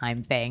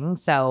full-time thing.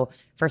 So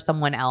for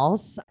someone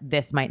else,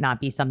 this might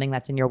not be something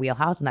that's in your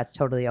wheelhouse, and that's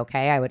totally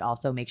okay. I would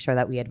also make sure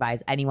that we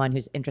advise anyone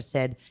who's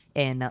interested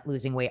in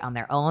losing weight on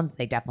their own,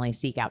 they definitely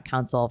seek out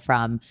counsel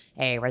from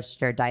a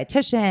registered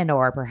dietitian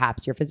or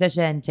perhaps your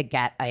physician to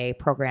get a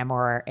program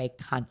or a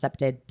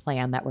concepted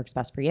plan that works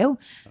best for you.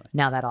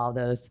 Now that all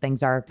those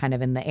things are kind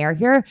of in the air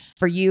here.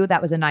 For you,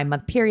 that was a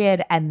 9-month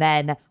period. And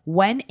then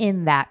when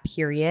in that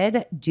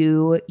period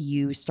do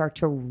you start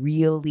to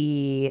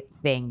really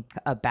think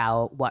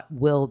about what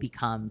will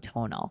become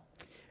Tonal?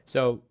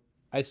 So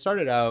I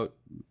started out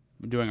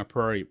doing a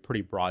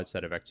pretty broad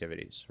set of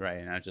activities, right?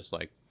 And I was just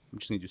like, I'm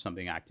just gonna do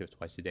something active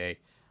twice a day.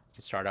 I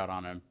could start out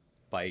on a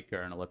bike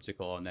or an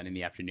elliptical, and then in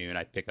the afternoon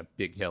I'd pick a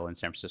big hill in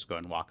San Francisco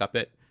and walk up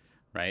it,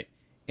 right?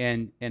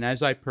 And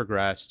as I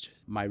progressed,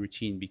 my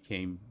routine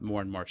became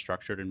more and more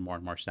structured and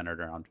more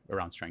centered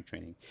around strength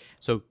training.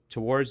 So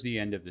towards the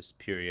end of this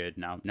period,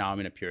 now I'm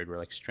in a period where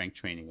like strength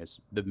training is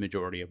the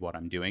majority of what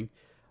I'm doing.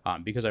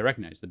 Because I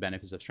recognize the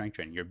benefits of strength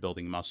training. You're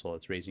building muscle,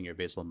 it's raising your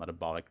basal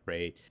metabolic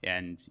rate.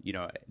 And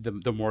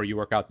the more you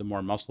work out, the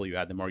more muscle you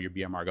add, the more your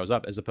BMR goes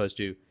up, as opposed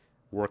to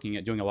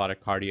doing a lot of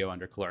cardio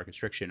under caloric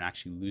restriction,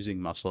 actually losing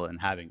muscle and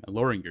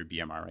lowering your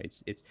BMR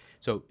rates.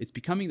 It's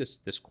becoming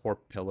this core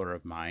pillar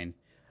of mine.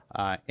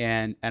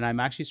 And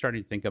I'm actually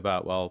starting to think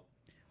about, well,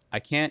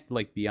 I can't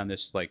like be on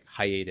this like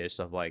hiatus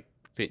of like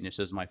fitness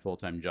as my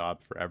full-time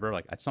job forever.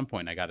 Like at some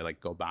point I got to like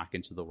go back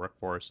into the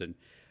workforce, and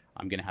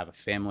I'm going to have a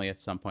family at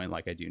some point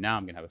like I do now.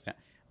 I'm going to have a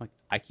family. Like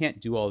I can't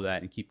do all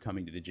that and keep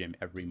coming to the gym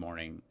every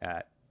morning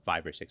at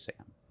 5 or 6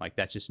 a.m. Like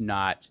that's just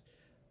not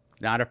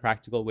a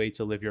practical way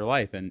to live your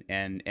life. And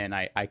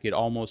I could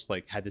almost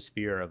like had this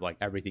fear of like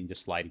everything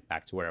just sliding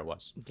back to where it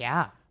was.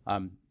 Yeah.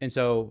 And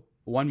so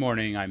one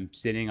morning I'm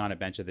sitting on a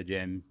bench at the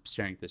gym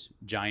staring at this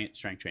giant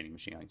strength training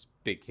machine, like this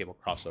big cable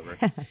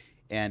crossover.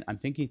 And I'm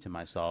thinking to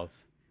myself,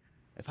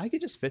 if I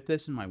could just fit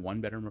this in my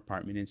 1-bedroom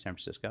apartment in San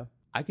Francisco,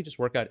 I could just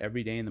work out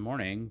every day in the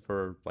morning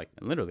for like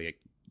literally a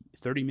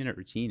 30-minute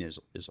routine is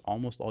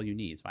almost all you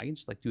need. So I can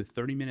just like do a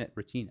 30-minute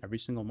routine every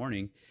single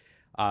morning,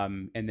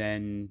 and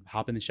then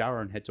hop in the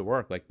shower and head to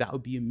work. Like that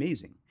would be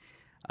amazing.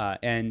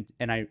 And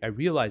I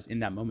realized in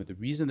that moment, the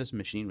reason this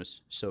machine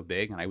was so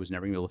big and I was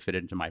never going to be able to fit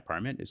it into my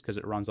apartment is because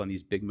it runs on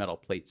these big metal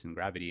plates and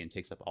gravity and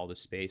takes up all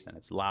this space, and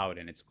it's loud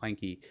and it's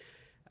clanky.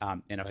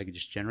 And if I could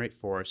just generate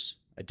force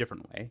a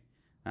different way.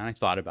 And I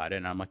thought about it,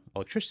 and I'm like,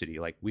 electricity,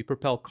 like we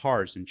propel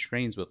cars and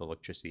trains with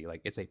electricity.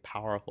 Like it's a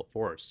powerful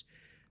force.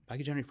 If I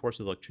could generate force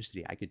with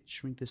electricity, I could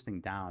shrink this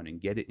thing down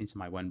and get it into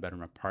my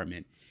 1-bedroom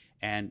apartment.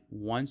 And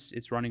once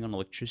it's running on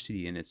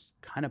electricity, and it's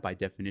kind of by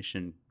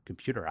definition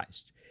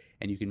computerized,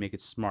 and you can make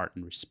it smart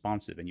and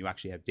responsive, and you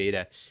actually have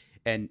data.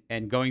 And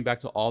going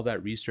back to all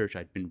that research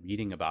I'd been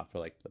reading about for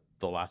like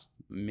the last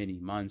many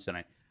months,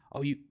 and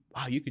you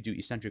could do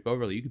eccentric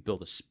overlay. You could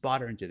build a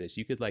spotter into this.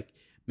 You could like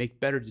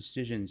make better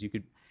decisions. You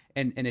could,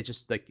 and it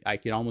just like, I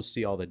could almost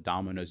see all the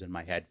dominoes in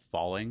my head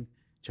falling in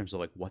terms of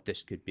like what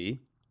this could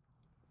be.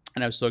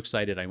 And I was so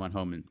excited. I went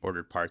home and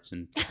ordered parts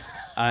and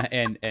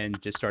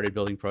just started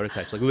building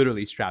prototypes, like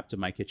literally strapped to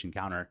my kitchen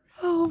counter.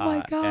 Oh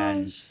my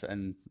gosh.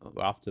 And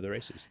off to the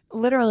races.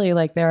 Literally,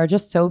 like there are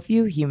just so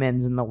few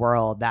humans in the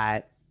world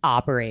that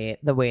operate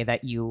the way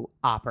that you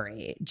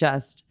operate.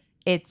 Just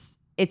it's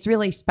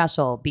really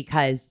special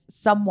because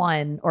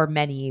someone or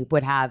many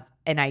would have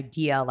an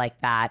idea like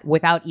that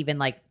without even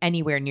like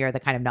anywhere near the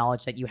kind of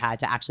knowledge that you had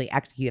to actually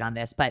execute on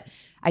this. But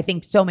I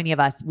think so many of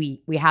us, we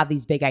have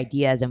these big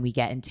ideas and we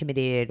get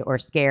intimidated or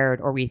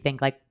scared, or we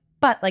think like,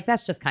 but like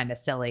that's just kind of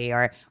silly,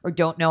 or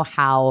don't know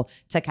how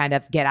to kind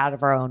of get out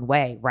of our own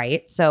way,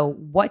 right? So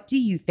what do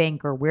you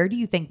think, or where do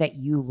you think that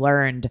you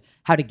learned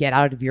how to get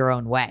out of your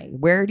own way?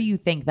 Where do you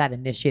think that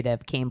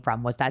initiative came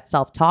from? Was that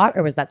self-taught,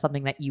 or was that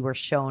something that you were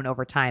shown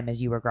over time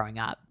as you were growing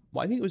up?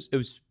 Well, I think it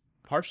was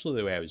partially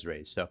the way I was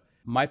raised. So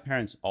my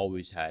parents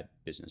always had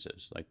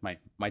businesses. Like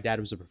my dad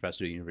was a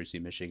professor at the University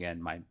of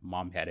Michigan. My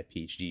mom had a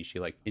PhD. She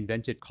like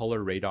invented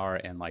color radar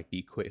and like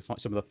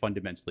some of the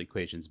fundamental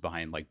equations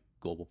behind like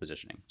global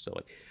positioning. So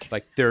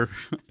like they're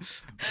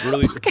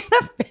really What kind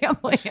of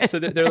family is so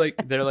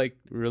they're like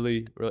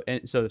really,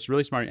 and so it's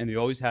really smart. And they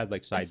always had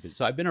like side business.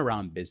 So I've been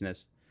around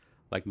business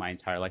like my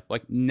entire life.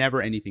 Like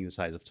never anything the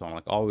size of Toma.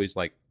 Like always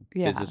like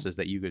businesses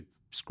that you could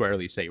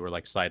squarely say were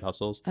like side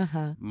hustles.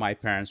 My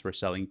parents were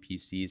selling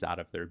PCs out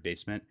of their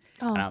basement,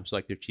 and I was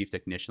like their chief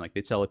technician. Like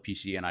they'd sell a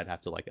PC and I'd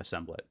have to like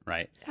assemble it,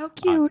 right? How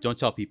cute. Don't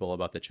tell people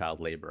about the child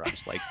labor. I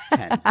was like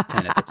 10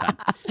 at the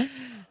time.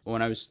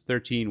 When I was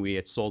 13, we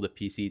had sold a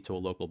PC to a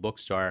local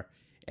bookstore,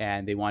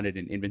 and they wanted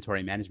an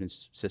inventory management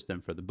system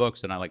for the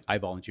books. And I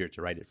volunteered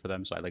to write it for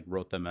them. So I like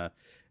wrote them an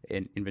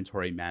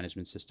inventory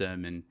management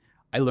system, and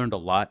I learned a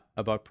lot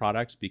about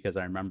products because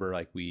I remember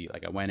I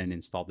went and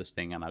installed this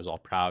thing and I was all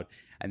proud.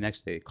 And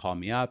next day they called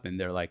me up and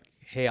they're like,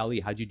 "Hey Ali,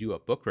 how'd you do a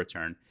book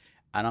return?"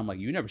 And I'm like,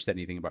 "You never said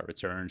anything about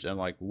returns." And I'm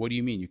like, "What do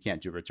you mean you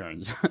can't do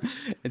returns?"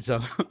 And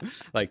so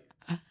like,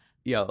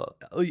 you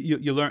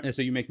learn. And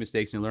so you make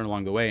mistakes and you learn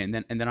along the way. And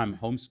then I'm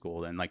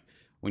homeschooled, and like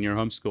when you're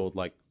homeschooled,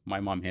 like my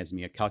mom hands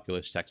me a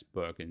calculus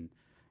textbook, and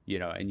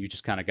and you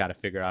just kind of got to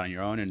figure it out on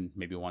your own. And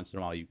maybe once in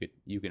a while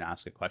you can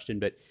ask a question,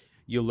 but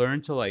you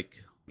learn to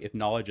like, if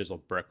knowledge is a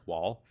brick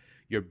wall,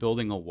 you're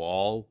building a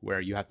wall where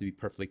you have to be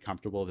perfectly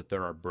comfortable that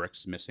there are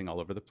bricks missing all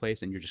over the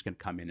place, and you're just going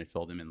to come in and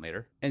fill them in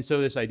later. And so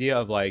this idea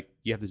of like,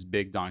 you have this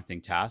big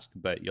daunting task,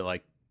 but you're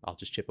like, I'll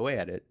just chip away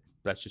at it.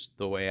 That's just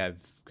the way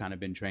I've kind of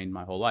been trained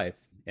my whole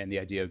life. And the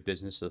idea of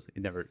business,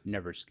 it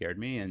never scared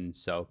me. And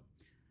so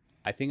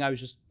I think I was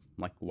just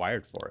like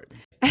wired for it.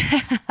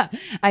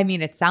 I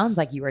mean, it sounds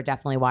like you were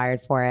definitely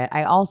wired for it.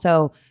 I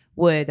also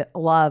would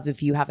love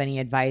if you have any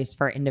advice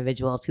for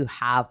individuals who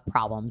have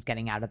problems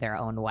getting out of their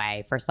own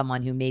way, for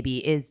someone who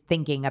maybe is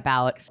thinking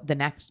about the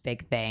next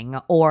big thing,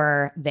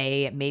 or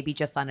they maybe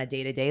just on a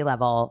day-to-day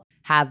level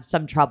have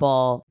some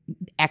trouble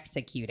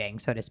executing,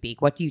 so to speak.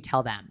 What do you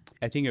tell them?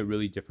 I think it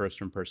really differs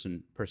from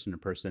person to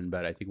person,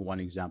 but I think one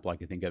example I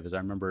could think of is I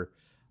remember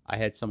I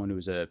had someone who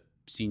was a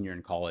senior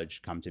in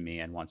college come to me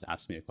and want to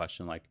ask me a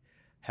question like,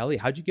 "Helly,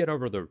 how'd you get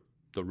over the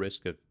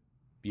risk of,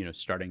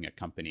 starting a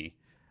company?"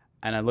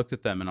 And I looked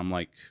at them and I'm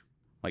like,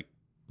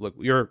 look,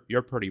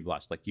 you're pretty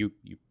blessed. Like you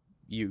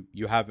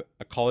have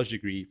a college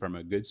degree from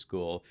a good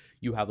school.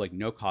 You have like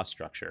no cost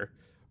structure,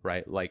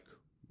 right? Like,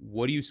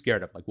 what are you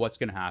scared of? Like, what's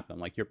going to happen?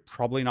 Like, you're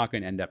probably not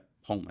going to end up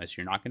homeless.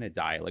 You're not going to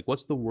die. Like,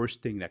 what's the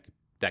worst thing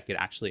that could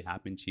actually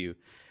happen to you?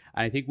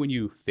 And I think when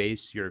you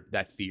face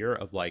that fear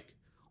of like,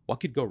 what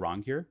could go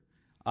wrong here?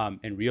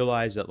 And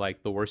realize that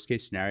like the worst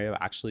case scenario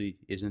actually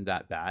isn't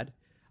that bad.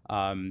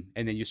 And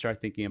then you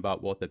start thinking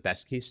about what the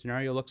best case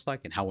scenario looks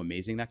like and how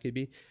amazing that could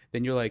be.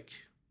 Then you're like,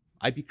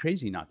 I'd be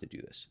crazy not to do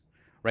this,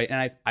 right?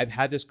 And I've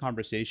had this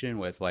conversation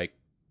with like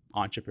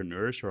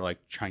entrepreneurs who are like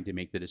trying to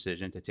make the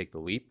decision to take the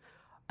leap.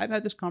 I've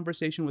had this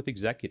conversation with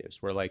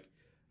executives where like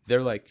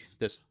they're like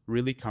this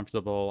really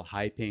comfortable,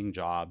 high-paying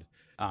job,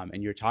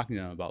 and you're talking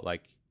to them about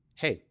like,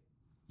 hey,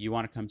 you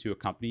want to come to a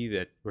company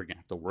that we're gonna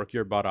have to work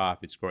your butt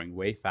off. It's growing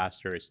way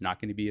faster. It's not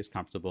going to be as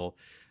comfortable,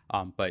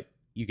 but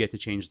you get to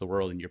change the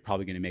world, and you're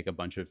probably going to make a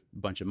bunch of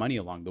money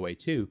along the way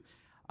too.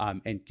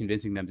 And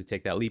convincing them to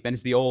take that leap. And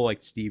it's the old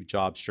like Steve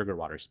Jobs sugar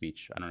water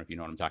speech. I don't know if you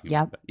know what I'm talking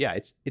about, but yeah,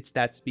 it's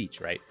that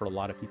speech, right? For a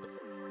lot of people.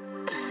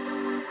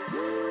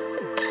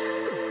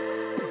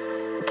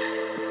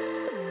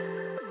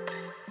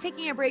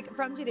 Taking a break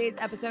from today's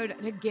episode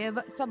to give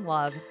some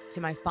love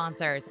to my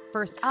sponsors.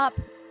 First up,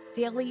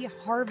 Daily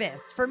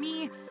Harvest. For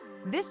me,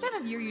 this time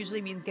of year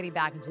usually means getting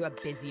back into a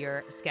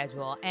busier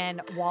schedule.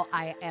 And while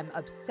I am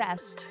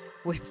obsessed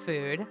with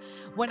food,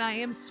 when I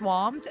am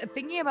swamped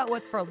thinking about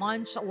what's for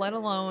lunch, let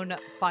alone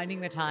finding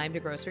the time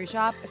to grocery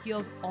shop, it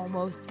feels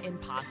almost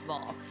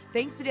impossible.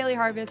 Thanks to Daily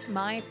Harvest,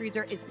 my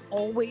freezer is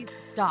always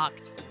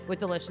stocked with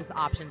delicious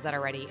options that are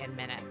ready in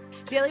minutes.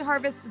 Daily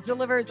Harvest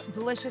delivers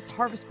delicious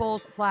harvest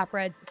bowls,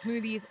 flatbreads,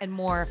 smoothies, and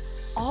more,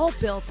 all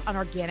built on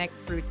organic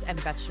fruits and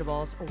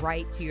vegetables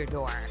right to your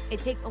door.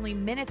 It takes only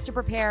minutes to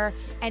prepare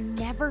and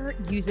never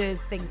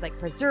uses things like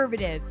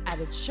preservatives,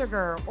 added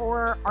sugar,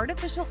 or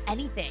artificial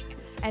anything.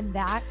 And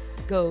that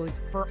goes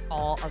for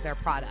all of their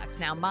products.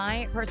 Now,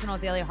 my personal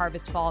Daily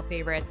Harvest fall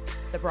favorites,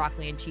 the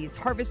broccoli and cheese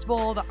harvest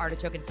bowl, the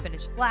artichoke and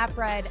spinach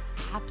flatbread,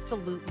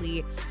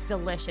 absolutely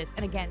delicious.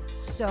 And again,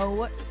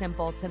 so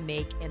simple to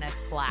make in a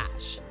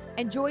flash.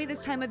 Enjoy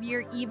this time of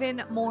year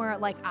even more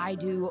like I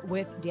do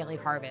with Daily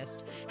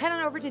Harvest. Head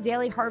on over to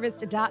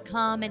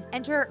dailyharvest.com and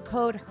enter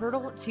code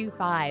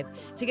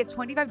HURDLE25 to get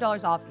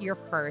 $25 off your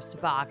first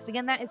box.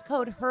 Again, that is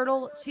code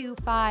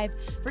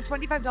HURDLE25 for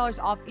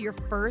 $25 off your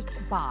first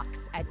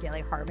box at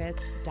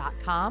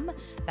dailyharvest.com.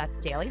 That's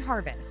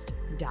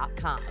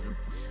dailyharvest.com.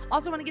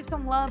 Also want to give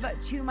some love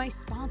to my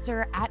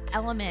sponsor at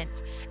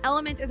Element.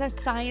 Element is a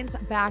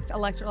science-backed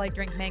electrolyte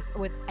drink mix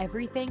with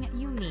everything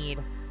you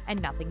need and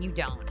nothing you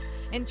don't.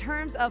 In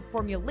terms of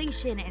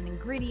formulation and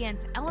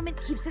ingredients, Element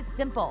keeps it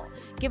simple,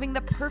 giving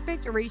the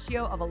perfect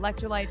ratio of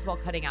electrolytes while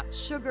cutting out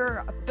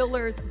sugar,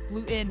 fillers,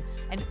 gluten,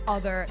 and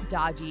other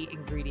dodgy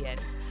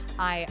ingredients.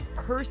 I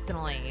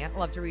personally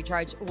love to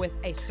recharge with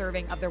a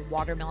serving of their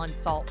watermelon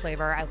salt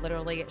flavor. I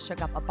literally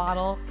shook up a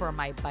bottle for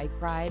my bike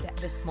ride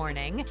this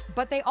morning.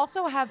 But they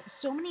also have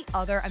so many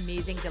other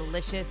amazing,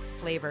 delicious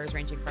flavors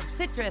ranging from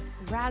citrus,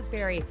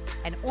 raspberry,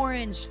 and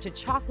orange to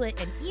chocolate,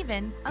 and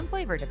even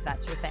unflavored if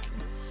that's your thing. thing.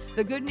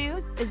 The good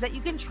news is that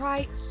you can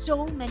try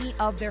so many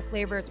of their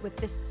flavors with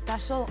this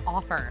special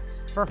offer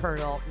for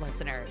Hurdle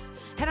listeners.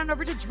 Head on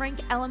over to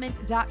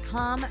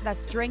drinkelement.com.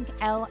 That's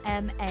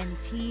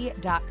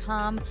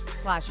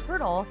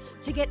drinklmnt.com/hurdle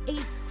to get a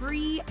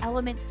free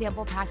Element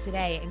sample pack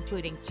today,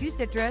 including 2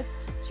 citrus,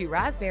 2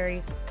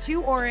 raspberry,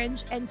 2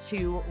 orange, and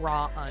 2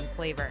 raw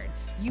unflavored.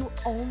 You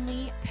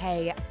only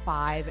pay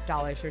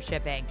 $5 for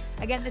shipping.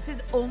 Again, this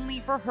is only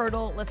for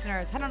Hurdle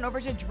listeners. Head on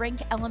over to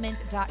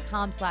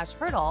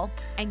drinkelement.com/hurdle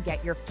and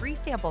get your free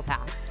sample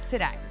pack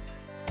today.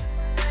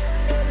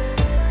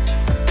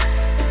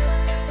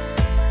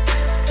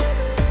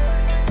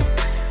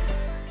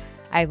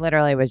 I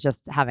literally was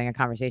just having a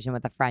conversation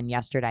with a friend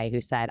yesterday who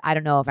said, I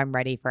don't know if I'm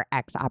ready for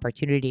X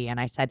opportunity. And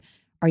I said,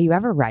 are you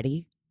ever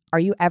ready? Are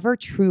you ever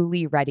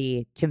truly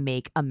ready to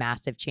make a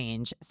massive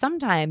change?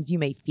 Sometimes you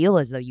may feel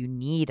as though you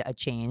need a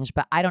change,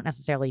 but I don't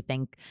necessarily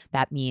think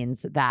that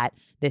means that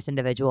this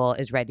individual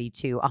is ready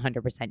to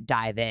 100%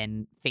 dive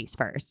in face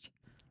first.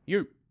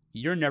 You're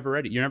never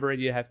ready. You're never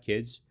ready to have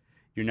kids.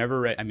 You're never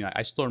ready. I mean,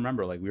 I still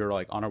remember, like, we were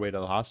like on our way to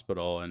the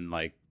hospital, and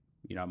like,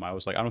 you know, I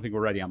was like, I don't think we're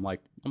ready. I'm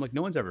like,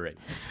 no one's ever ready,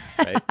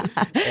 right?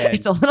 And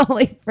it's a little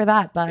late for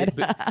that, bud.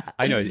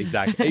 I know,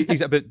 exactly.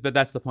 But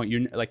that's the point.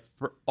 You're like,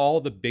 for all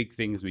the big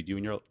things we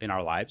do in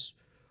our lives,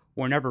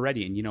 we're never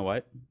ready. And you know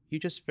what? You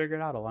just figure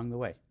it out along the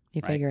way.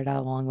 You figure it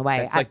out along the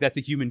way. That's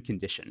a human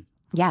condition.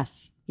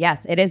 Yes,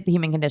 it is the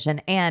human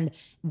condition. And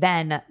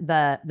then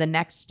the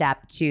next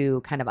step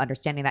to kind of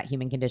understanding that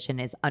human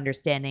condition is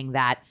understanding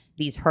that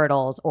these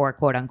hurdles, or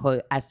quote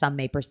unquote, as some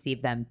may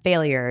perceive them,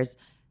 failures,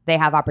 they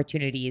have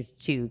opportunities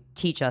to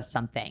teach us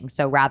something.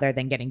 So rather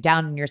than getting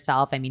down on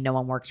yourself, I mean, no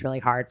one works really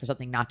hard for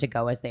something not to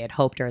go as they had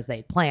hoped or as they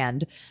had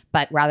planned,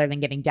 but rather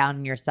than getting down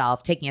on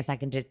yourself, taking a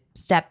second to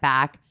step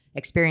back,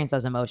 experience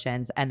those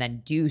emotions, and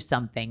then do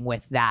something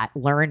with that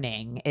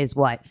learning is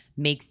what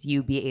makes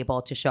you be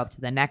able to show up to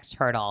the next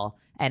hurdle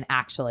and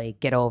actually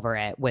get over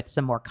it with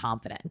some more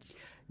confidence.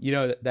 You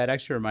know, that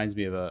actually reminds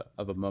me of a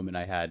moment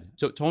I had.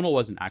 So Tonal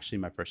wasn't actually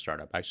my first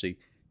startup. I actually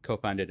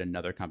co-founded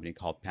another company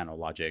called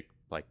PanelLogic,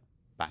 like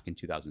back in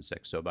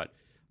 2006. So about,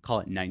 call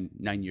it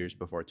nine years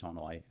before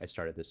Tonal, I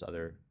started this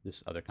other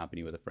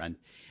company with a friend.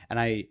 And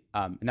and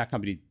that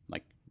company,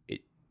 like,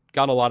 it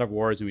got a lot of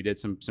awards, and we did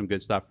some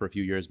good stuff for a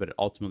few years, but it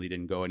ultimately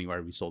didn't go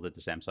anywhere. We sold it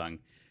to Samsung, and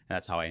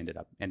that's how I ended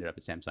up at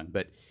Samsung.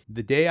 But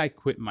the day I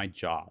quit my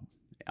job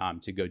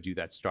to go do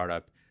that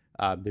startup,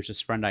 there's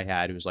this friend I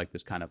had who was like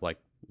this kind of like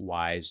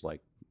wise,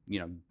 like, you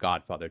know,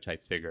 godfather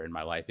type figure in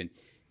my life. And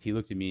he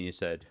looked at me and he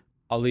said,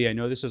 Ali, I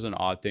know this is an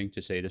odd thing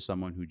to say to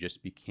someone who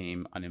just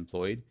became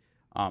unemployed,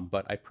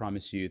 but I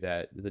promise you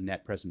that the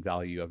net present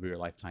value of your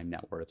lifetime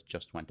net worth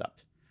just went up.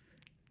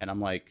 And I'm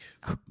like,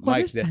 what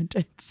Mike, a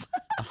sentence.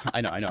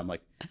 I know. I'm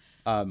like,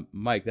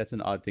 Mike, that's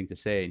an odd thing to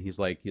say. And he's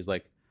like,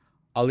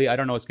 Ali, I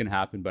don't know what's going to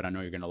happen, but I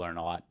know you're going to learn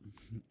a lot.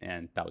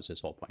 And that was his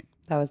whole point.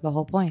 That was the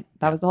whole point.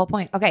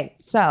 Okay,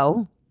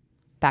 so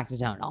back to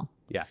Tonal.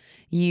 Yeah.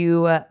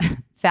 You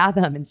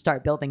fathom and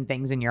start building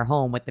things in your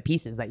home with the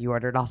pieces that you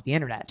ordered off the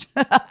internet.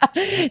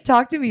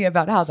 Talk to me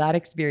about how that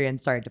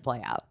experience started to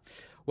play out.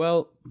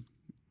 Well,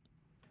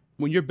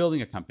 when you're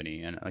building a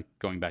company, and like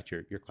going back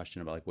to your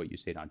question about like what you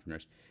say to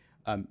entrepreneurs,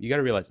 you got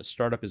to realize a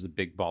startup is a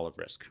big ball of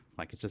risk.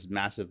 Like, it's this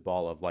massive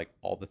ball of like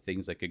all the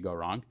things that could go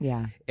wrong.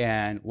 Yeah.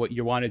 And what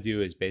you want to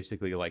do is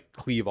basically like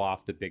cleave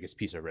off the biggest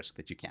piece of risk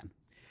that you can.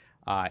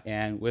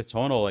 And with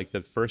Tonal, like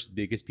the first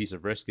biggest piece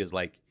of risk is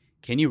like,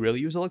 can you really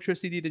use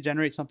electricity to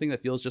generate something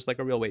that feels just like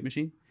a real weight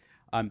machine?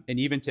 And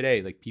even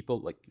today, like people,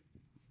 like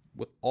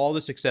with all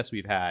the success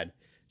we've had,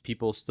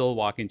 people still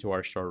walk into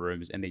our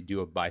showrooms and they do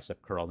a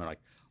bicep curl and they're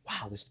like,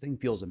 wow, this thing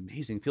feels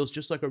amazing. It feels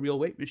just like a real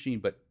weight machine,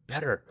 but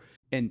better.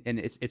 And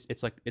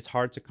it's like, it's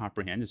hard to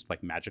comprehend. It's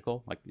like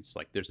magical. Like, it's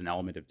like there's an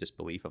element of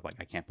disbelief of like,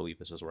 I can't believe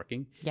this is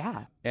working.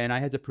 Yeah. And I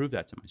had to prove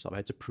that to myself. I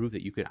had to prove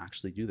that you could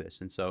actually do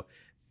this. And so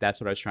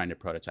that's what I was trying to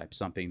prototype,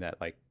 something that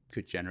like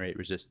could generate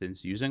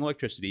resistance using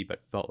electricity,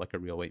 but felt like a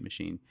real weight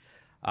machine.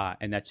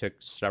 And that took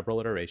several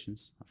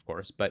iterations, of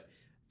course. But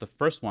the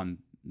first one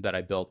that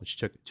I built, which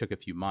took a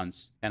few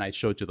months, and I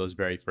showed to those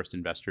very first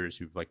investors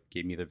who like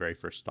gave me the very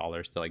first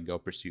dollars to like go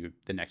pursue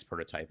the next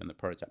prototype and the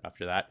prototype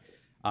after that.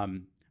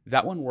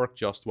 That one worked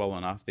just well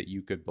enough that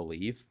you could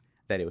believe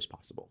that it was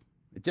possible.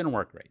 It didn't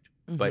work great,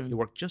 but it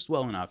worked just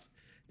well enough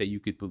that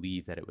you could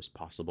believe that it was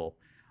possible.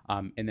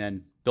 And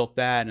then built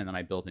that, and then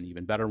I built an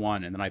even better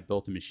one, and then I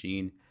built a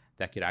machine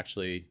that could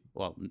actually,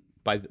 well,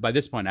 by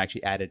this point, I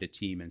actually added a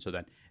team, and so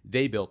that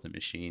they built a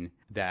machine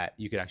that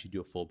you could actually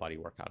do a full body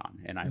workout on.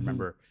 And I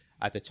remember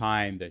at the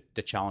time that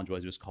the challenge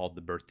it was called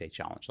the birthday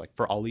challenge. Like,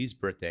 for Ali's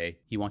birthday,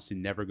 he wants to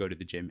never go to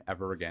the gym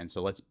ever again.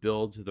 So let's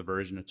build the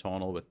version of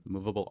Tonal with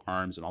movable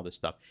arms and all this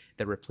stuff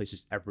that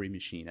replaces every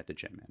machine at the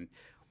gym. And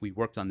we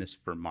worked on this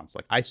for months.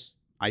 Like I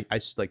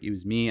like, it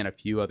was me and a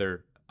few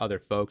other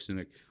folks, and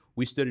like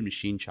we stood in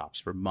machine shops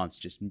for months,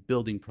 just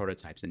building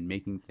prototypes and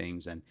making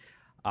things. And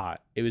I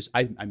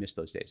miss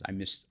those days.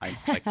 I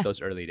like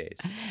those early days.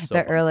 So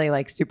The fun. early,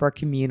 like super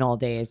communal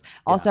days.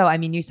 Also, I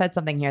mean, you said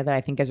something here that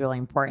I think is really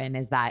important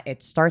is that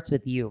it starts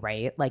with you,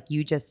 right? Like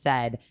you just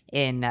said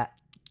in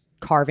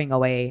carving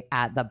away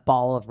at the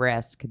ball of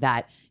risk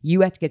that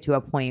you had to get to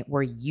a point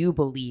where you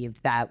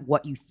believed that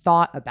what you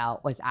thought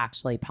about was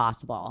actually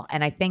possible.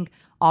 And I think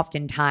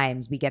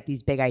oftentimes we get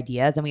these big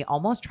ideas and we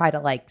almost try to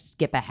like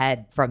skip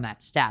ahead from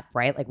that step,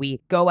 right? Like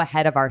we go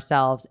ahead of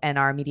ourselves and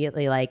are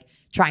immediately like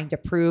trying to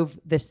prove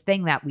this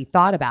thing that we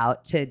thought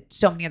about to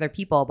so many other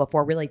people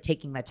before really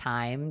taking the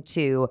time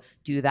to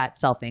do that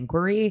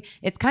self-inquiry.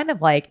 It's kind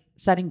of like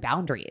setting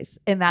boundaries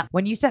in that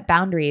when you set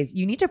boundaries,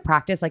 you need to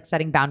practice like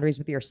setting boundaries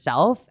with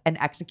yourself and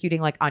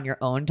executing like on your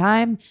own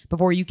time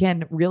before you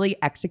can really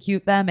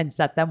execute them and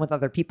set them with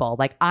other people.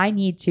 Like I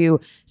need to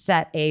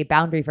set a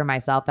boundary for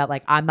myself that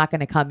like I'm not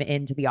going to come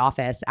into the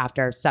office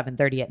after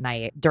 7:30 at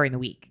night during the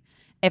week.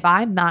 If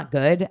I'm not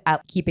good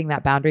at keeping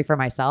that boundary for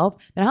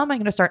myself, then how am I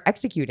going to start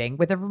executing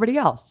with everybody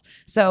else?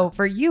 So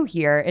for you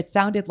here, it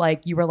sounded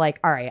like you were like,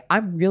 all right,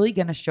 I'm really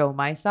going to show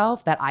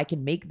myself that I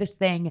can make this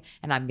thing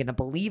and I'm going to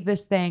believe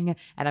this thing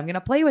and I'm going to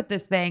play with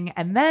this thing.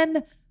 And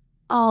then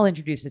I'll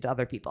introduce it to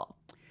other people.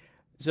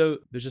 So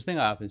there's this thing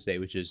I often say,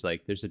 which is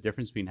like there's a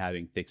difference between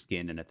having thick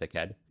skin and a thick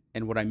head.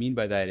 And what I mean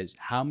by that is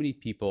how many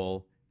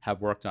people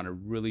have worked on a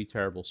really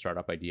terrible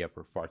startup idea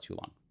for far too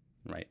long,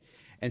 right?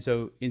 And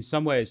so in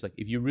some ways, like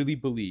if you really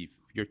believe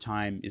your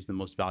time is the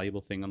most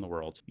valuable thing in the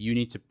world, you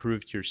need to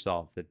prove to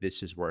yourself that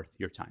this is worth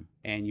your time.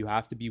 And you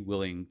have to be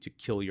willing to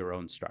kill your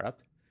own startup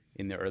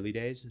in the early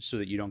days so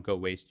that you don't go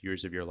waste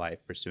years of your life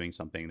pursuing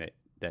something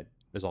that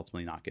is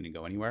ultimately not going to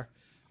go anywhere.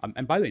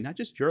 And by the way, not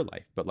just your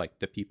life, but like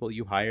the people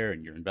you hire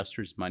and your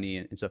investors' money.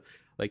 And so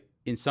like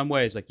in some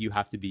ways, like you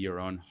have to be your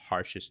own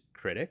harshest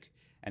critic.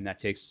 And that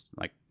takes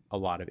like a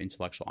lot of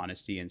intellectual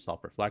honesty and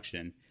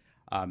self-reflection.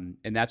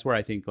 And that's where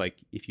I think like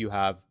if you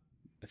have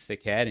a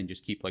thick head and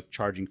just keep like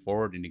charging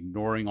forward and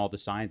ignoring all the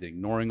signs and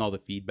ignoring all the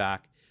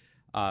feedback,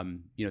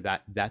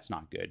 that's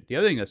not good. The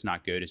other thing that's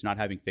not good is not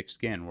having thick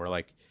skin where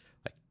like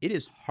it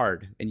is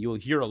hard and you'll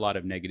hear a lot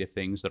of negative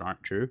things that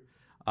aren't true.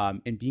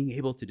 And being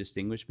able to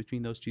distinguish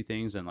between those two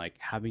things and like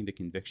having the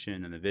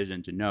conviction and the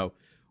vision to know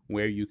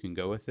where you can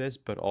go with this,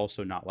 but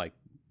also not like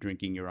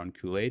drinking your own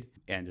Kool-Aid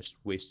and just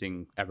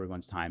wasting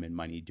everyone's time and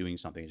money doing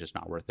something is just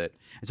not worth it.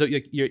 And so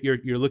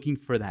you're looking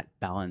for that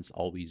balance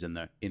always in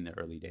the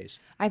early days.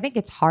 I think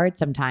it's hard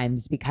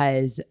sometimes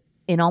because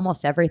in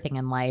almost everything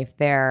in life,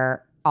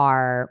 there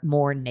are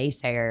more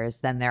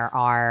naysayers than there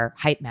are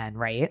hype men,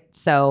 right?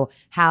 So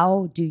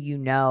how do you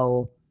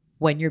know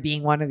when you're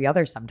being one or the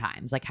other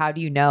sometimes? Like, how do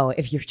you know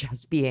if you're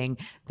just being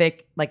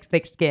thick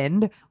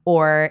skinned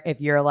or if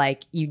you're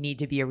like, you need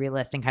to be a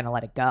realist and kind of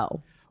let it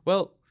go?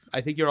 Well,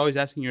 I think you're always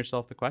asking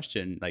yourself the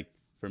question, like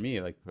for me,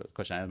 like the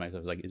question I asked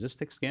myself was like, is this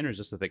thick skin or is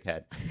this a thick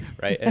head?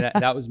 Right. And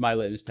that was my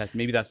litmus test.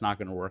 Maybe that's not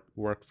going to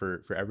work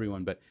for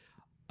everyone, but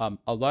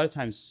a lot of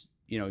times,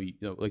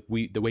 like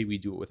the way we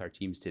do it with our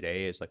teams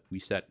today is like we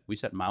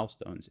set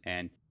milestones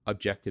and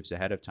objectives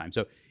ahead of time.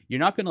 So you're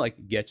not going to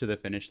like get to the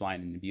finish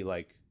line and be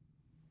like,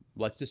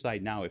 let's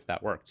decide now if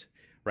that worked,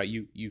 right?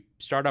 You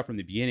start off from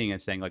the beginning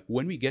and saying like,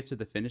 when we get to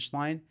the finish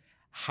line,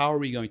 how are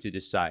we going to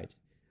decide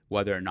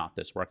whether or not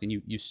this worked?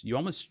 And you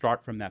almost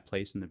start from that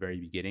place in the very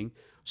beginning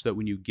so that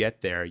when you get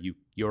there, you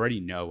already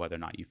know whether or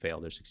not you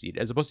failed or succeed,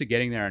 as opposed to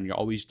getting there and you're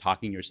always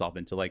talking yourself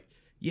into like,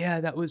 yeah,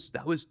 that was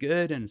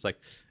good. And it's like,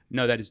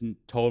 no, that is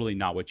totally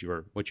not what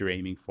you're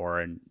aiming for.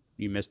 And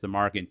you missed the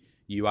mark and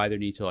you either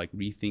need to like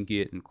rethink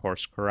it and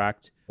course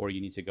correct, or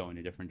you need to go in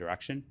a different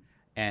direction.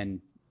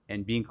 And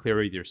being clear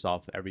with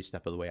yourself every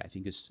step of the way, I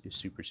think is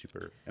super,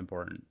 super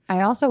important.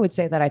 I also would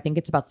say that I think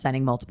it's about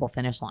setting multiple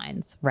finish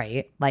lines,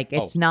 right? Like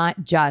it's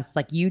not just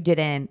like you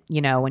didn't,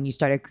 when you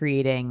started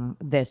creating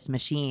this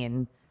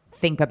machine,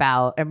 think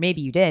about, or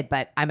maybe you did,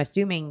 but I'm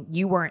assuming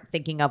you weren't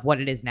thinking of what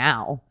it is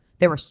now.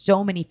 There were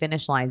so many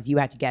finish lines you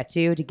had to get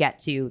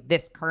to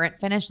this current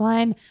finish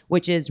line,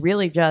 which is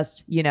really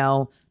just,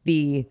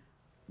 the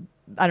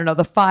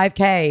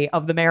 5K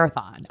of the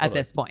marathon at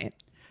this point.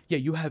 Yeah,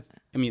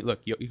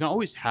 look, you can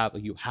always have,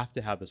 you have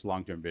to have this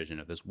long-term vision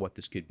of what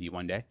this could be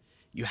one day.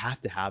 You have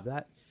to have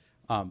that,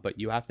 but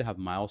you have to have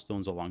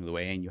milestones along the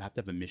way, and you have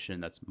to have a mission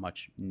that's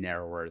much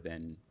narrower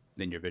than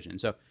your vision.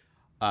 So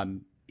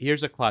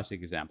here's a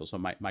classic example. So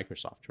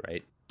Microsoft,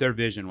 right? Their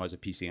vision was a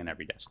PC on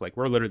every desk. Like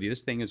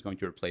this thing is going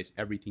to replace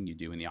everything you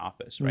do in the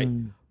office, right?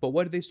 But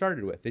what did they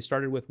started with? They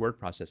started with word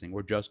processing.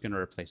 We're just going to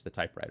replace the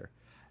typewriter.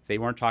 They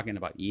weren't talking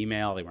about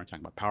email. They weren't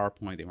talking about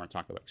PowerPoint. They weren't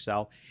talking about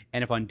Excel.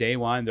 And if on day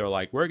one, they're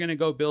like, we're going to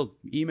go build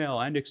email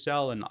and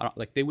Excel, and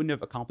like they wouldn't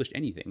have accomplished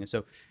anything. And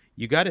so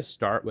you got to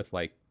start with,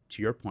 like,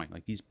 to your point,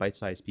 like these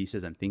bite-sized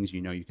pieces and things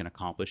you can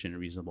accomplish in a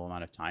reasonable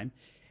amount of time.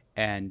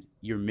 And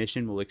your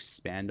mission will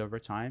expand over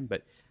time.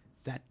 But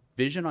that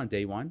vision on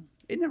day one,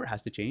 it never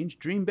has to change.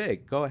 Dream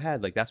big. Go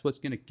ahead. Like that's what's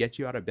going to get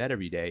you out of bed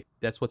every day.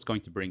 That's what's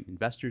going to bring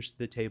investors to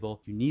the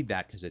table. You need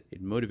that because it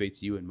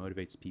motivates you and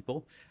motivates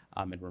people.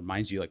 It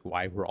reminds you like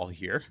why we're all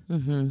here.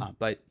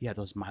 But yeah,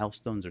 those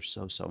milestones are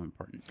so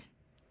important.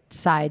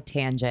 Side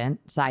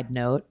tangent, side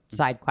note,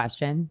 side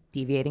question,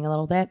 deviating a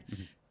little bit.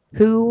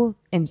 Who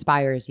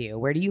inspires you?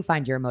 Where do you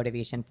find your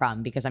motivation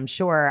from? Because I'm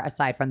sure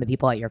aside from the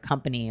people at your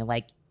company,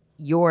 like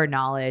your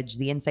knowledge,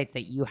 the insights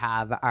that you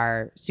have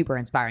are super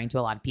inspiring to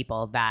a lot of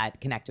people that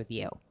connect with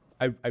you.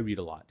 I read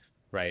a lot,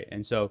 right?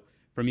 And so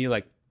for me,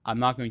 like, I'm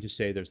not going to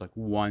say there's like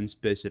one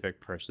specific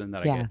person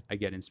that Yeah. I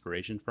get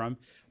inspiration from,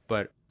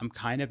 but I'm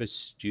kind of a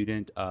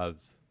student of,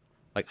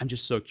 like, I'm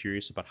just so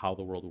curious about how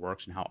the world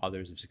works and how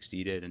others have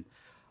succeeded. And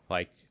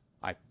like,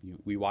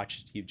 we watch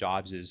Steve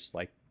Jobs's,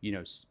 like,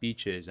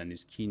 speeches and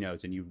his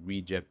keynotes, and you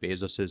read Jeff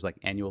Bezos's like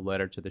annual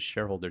letter to the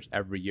shareholders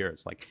every year.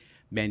 It's like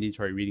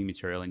mandatory reading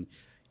material. And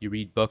you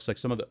read books, like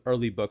some of the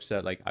early books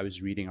that like I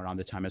was reading around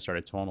the time I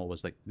started Tonal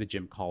was like the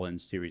Jim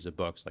Collins series of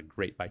books, like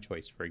Great by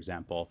Choice, for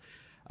example.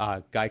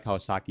 Guy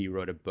Kawasaki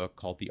wrote a book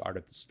called The Art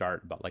of the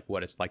Start, about like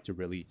what it's like to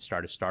really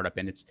start a startup.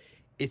 And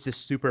it's a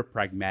super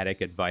pragmatic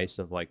advice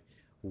of like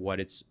what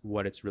it's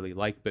really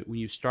like. But when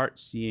you start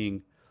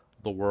seeing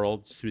the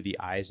world through the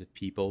eyes of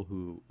people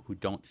who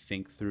don't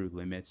think through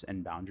limits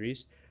and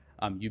boundaries,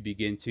 you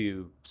begin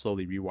to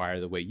slowly rewire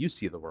the way you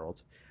see the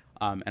world.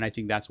 And I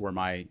think that's where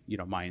my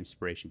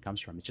inspiration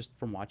comes from. It's just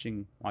from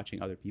watching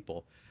other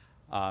people,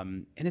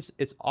 and it's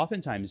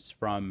oftentimes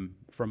from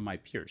my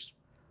peers.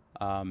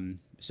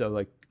 So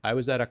like I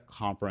was at a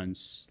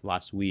conference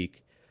last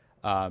week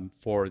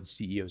for the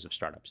CEOs of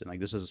startups, and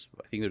like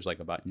I think there's like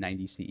about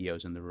 90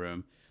 CEOs in the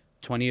room.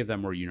 20 of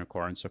them were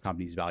unicorns, so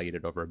companies valued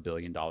at over $1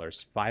 billion.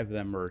 5 of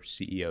them were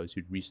CEOs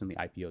who'd recently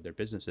IPO'd their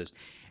businesses.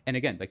 And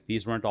again, like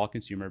these weren't all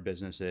consumer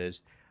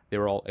businesses. They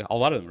were a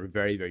lot of them were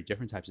very, very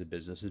different types of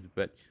businesses,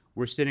 but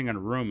we're sitting in a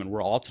room and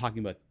we're all talking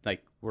about,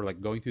 like, we're like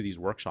going through these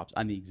workshops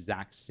on the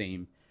exact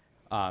same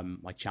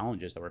like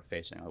challenges that we're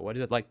facing. Like, what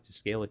is it like to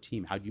scale a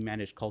team? How do you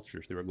manage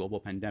culture through a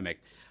global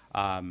pandemic?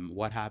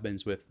 What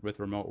happens with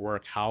remote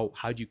work? How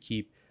do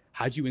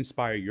you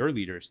inspire your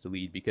leaders to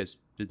lead? Because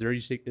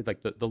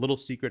the little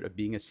secret of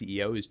being a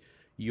CEO is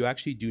you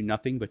actually do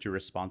nothing, but you're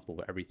responsible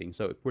for everything.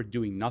 So if we're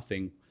doing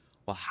nothing,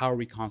 well, how are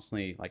we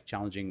constantly like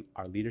challenging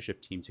our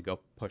leadership team to go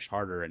push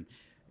harder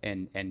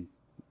and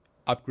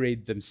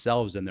upgrade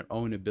themselves and their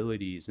own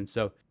abilities? And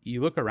so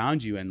you look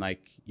around you and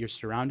like you're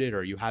surrounded,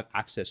 or you have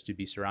access to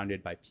be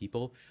surrounded by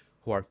people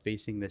who are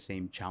facing the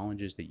same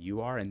challenges that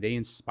you are, and they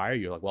inspire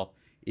you. Like, well,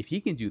 if he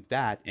can do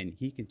that and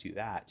he can do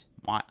that,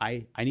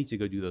 I need to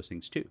go do those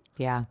things too.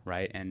 Yeah.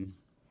 Right. And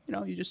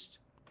you just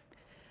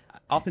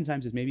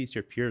oftentimes it's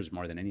your peers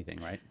more than anything,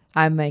 right?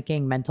 I'm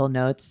making mental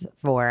notes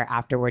for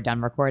after we're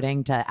done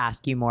recording to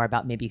ask you more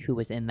about maybe who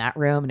was in that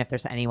room and if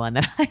there's anyone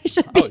that I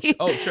should be,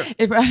 Sure.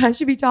 if I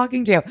should be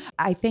talking to.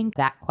 I think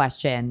that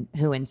question,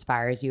 who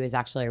inspires you, is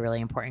actually a really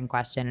important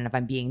question. And if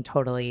I'm being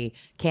totally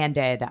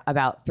candid,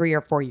 about 3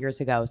 or 4 years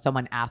ago,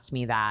 someone asked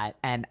me that,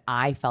 and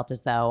I felt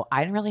as though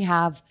I didn't really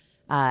have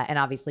and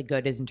obviously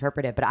good is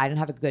interpretive, but I didn't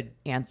have a good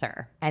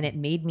answer. And it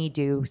made me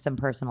do some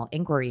personal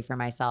inquiry for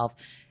myself,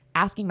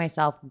 asking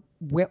myself,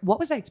 what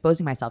was I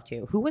exposing myself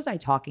to? Who was I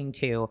talking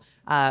to?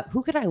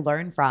 Who could I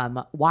learn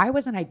from? Why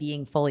wasn't I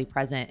being fully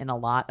present in a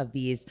lot of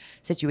these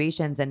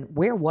situations? And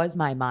where was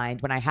my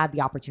mind when I had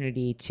the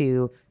opportunity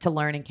to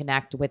learn and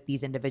connect with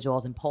these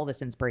individuals and pull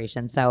this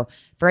inspiration? So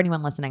for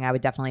anyone listening, I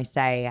would definitely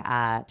say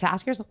to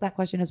ask yourself that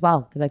question as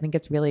well, because I think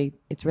it's really,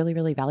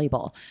 really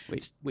valuable.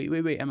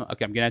 Wait, Emma.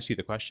 Okay, I'm gonna ask you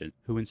the question.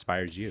 Who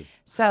inspires you?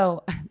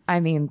 So, I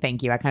mean,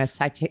 thank you. I kind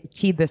of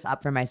teed this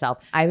up for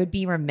myself. I would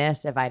be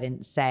remiss if I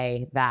didn't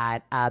say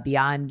that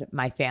beyond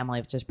my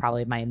family, which is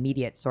probably my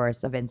immediate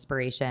source of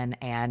inspiration,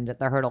 and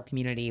the Hurdle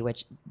community,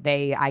 which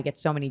I get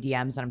so many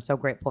DMs, and I'm so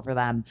grateful for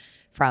them,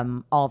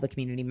 from all the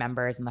community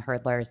members and the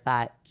hurdlers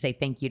that say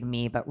thank you to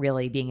me, but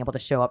really being able to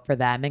show up for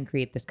them and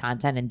create this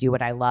content and do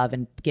what I love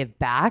and give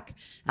back.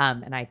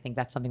 And I think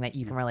that's something that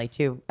you can relate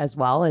to as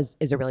well, is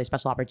a really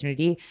special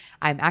opportunity.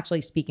 I'm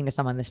actually speaking to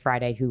someone this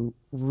Friday who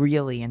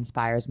really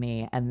inspires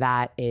me, and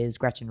that is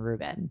Gretchen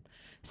Rubin.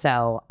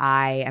 So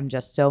I am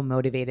just so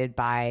motivated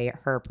by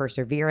her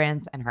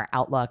perseverance and her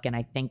outlook. And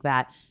I think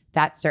that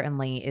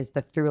certainly is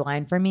the through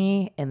line for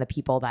me and the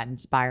people that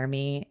inspire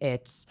me.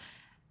 It's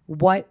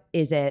what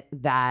is it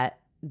that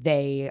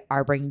they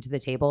are bringing to the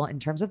table in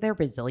terms of their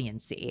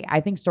resiliency.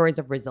 I think stories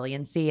of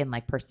resiliency and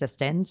like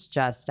persistence,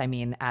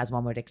 as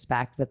one would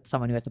expect with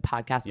someone who has a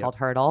podcast called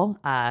Hurdle,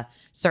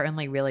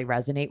 certainly really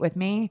resonate with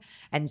me.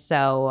 And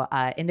so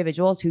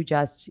individuals who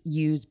just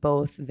use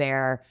both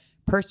their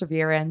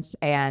perseverance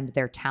and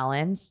their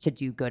talents to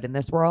do good in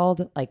this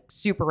world, like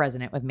super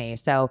resonant with me.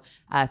 So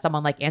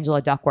someone like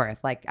Angela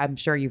Duckworth, like I'm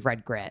sure you've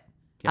read Grit.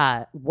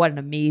 What an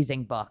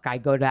amazing book. I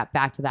go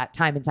back to that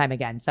time and time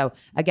again. So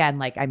again,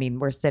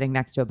 we're sitting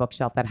next to a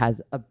bookshelf that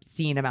has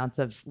obscene amounts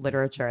of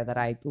literature that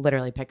I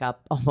literally pick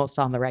up almost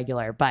on the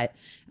regular. But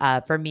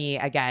for me,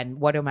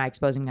 again, what am I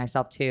exposing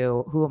myself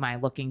to? Who am I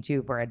looking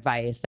to for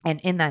advice? And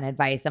in that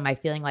advice, am I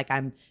feeling like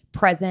I'm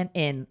present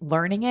in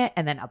learning it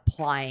and then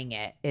applying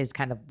it, is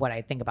kind of what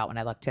I think about when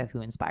I look to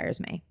who inspires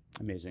me.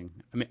 Amazing.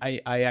 I mean,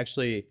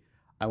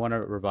 I want to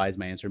revise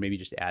my answer, maybe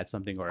just add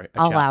something, or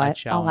I'll allow it.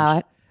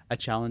 challenge. a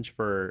challenge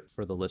for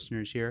the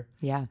listeners here.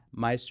 Yeah.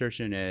 My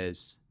assertion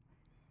is,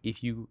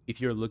 if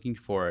you're looking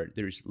for it,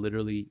 there's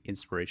literally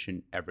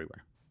inspiration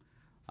everywhere.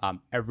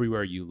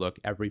 Everywhere you look,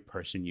 every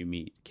person you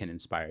meet can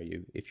inspire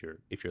you if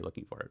you're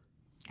looking for it.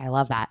 I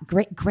love that.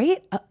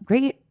 Great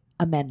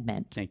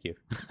amendment. Thank you.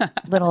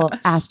 Little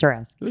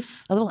asterisk.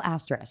 A little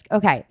asterisk.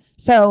 Okay.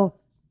 So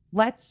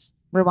let's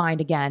rewind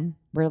again.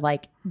 We're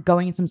like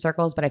going in some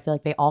circles, but I feel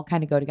like they all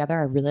kind of go together.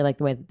 I really like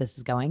the way that this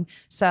is going.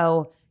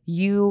 So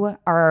you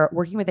are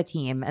working with a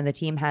team, and the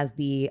team has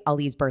the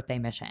Ali's birthday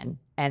mission,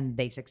 and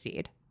they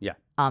succeed Yeah,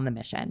 on the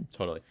mission.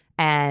 totally.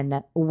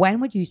 And when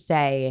would you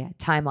say,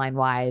 timeline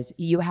wise,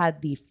 you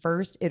had the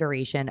first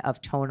iteration of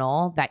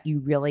Tonal that you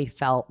really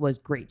felt was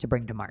great to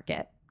bring to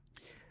market?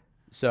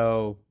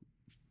 So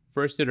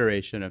first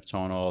iteration of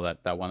Tonal,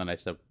 that one that I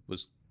said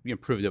was,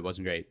 proved it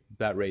wasn't great,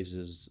 that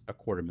raises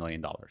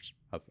 $250,000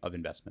 of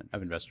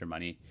investor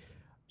money.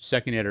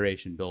 Second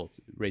iteration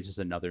raises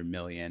another $1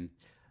 million.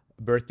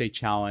 Birthday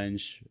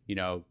challenge,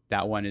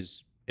 that one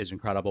is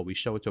incredible. We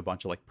show it to a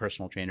bunch of like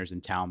personal trainers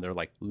in town. They're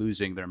like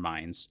losing their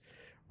minds,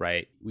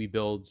 right? We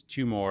build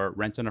 2 more,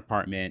 rent an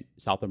apartment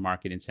south of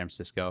Market in San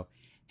Francisco,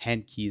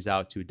 hand keys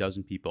out to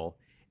 12 people,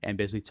 and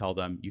basically tell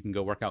them you can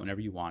go work out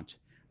whenever you want,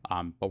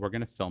 but we're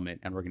going to film it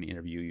and we're going to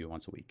interview you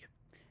once a week.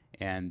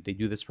 And they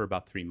do this for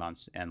about 3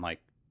 months, and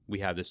like we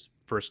have this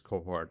first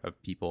cohort of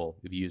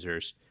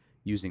users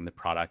using the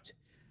product.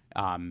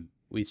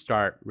 We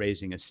start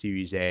raising a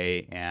Series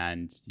A,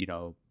 and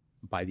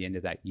by the end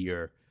of that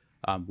year,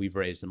 we've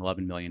raised an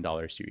 $11 million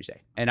Series A.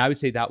 And I would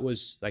say that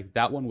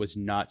one was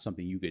not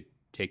something you could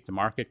take to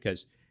market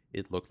because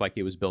it looked like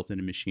it was built in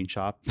a machine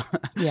shop.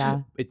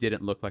 Yeah. It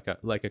didn't look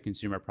like a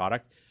consumer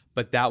product,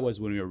 but that was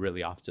when we were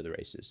really off to the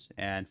races.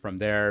 And from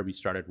there, we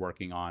started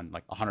working on,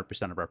 like,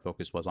 100% of our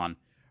focus was on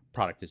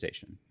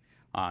productization.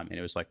 And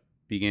it was like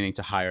beginning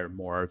to hire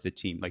more of the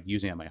team, like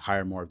using it, like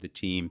hire more of the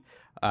team,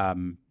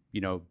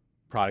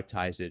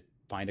 productize it,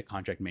 find a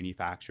contract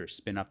manufacturer,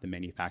 spin up the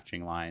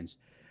manufacturing lines.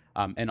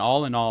 And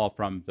all in all,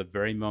 from the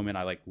very moment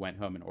I went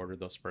home and ordered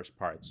those first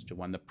parts to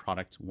when the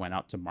product went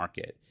out to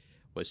market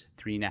was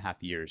 3.5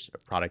 years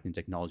of product and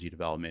technology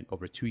development,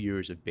 over 2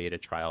 years of beta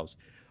trials,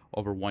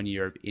 over 1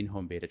 year of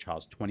in-home beta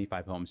trials,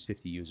 25 homes,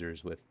 50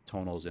 users with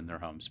Tonals in their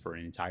homes for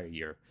an entire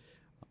year.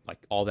 Like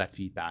all that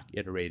feedback,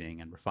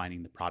 iterating and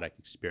refining the product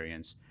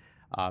experience.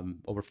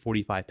 Over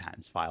 45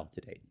 patents filed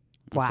to date.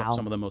 Wow.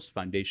 Some of the most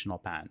foundational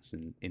patents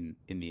in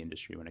the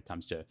industry when it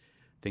comes to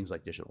things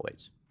like digital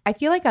weights. I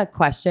feel like a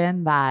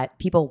question that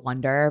people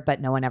wonder,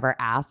 but no one ever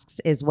asks,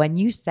 is when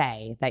you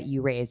say that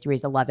you raised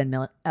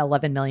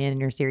 $11 million in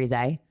your Series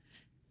A.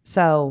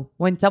 So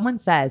when someone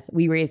says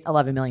we raised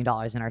 $11 million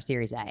in our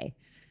Series A,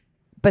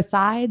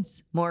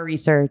 besides more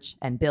research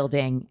and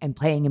building and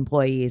paying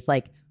employees,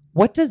 like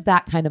what does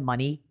that kind of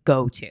money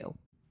go to?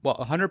 Well,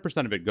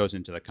 100% of it goes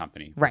into the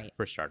company, right?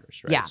 For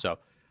starters, right? Yeah.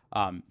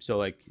 So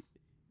like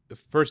the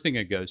first thing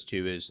it goes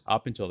to is,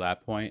 up until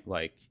that point,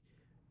 like,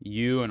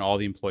 you and all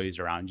the employees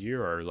around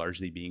you are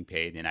largely being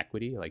paid in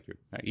equity. Like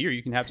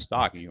you can have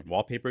stock and you can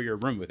wallpaper your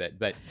room with it,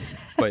 but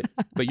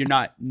you're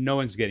not. No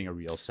one's getting a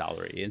real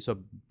salary. And so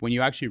when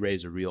you actually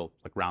raise a real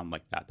round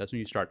like that, that's when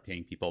you start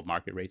paying people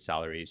market rate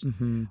salaries.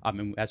 Mm-hmm.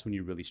 And that's when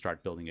you really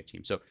start building a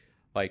team. So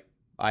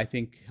I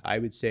think I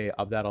would say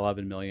of that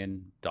 $11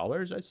 million,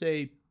 I'd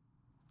say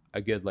a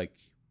good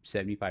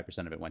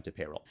 75% of it went to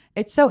payroll.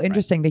 It's so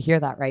interesting to hear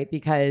that, right?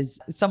 Because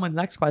someone's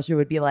next question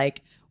would be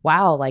like,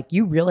 wow, like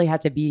you really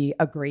had to be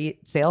a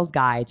great sales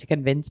guy to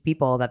convince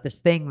people that this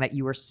thing that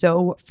you were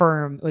so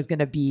firm was going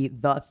to be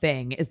the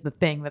thing is the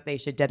thing that they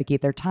should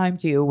dedicate their time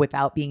to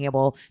without being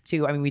able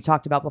to. I mean, we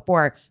talked about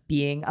before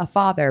being a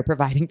father,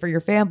 providing for your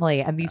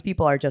family. And these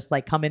people are just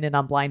coming in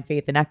on blind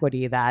faith and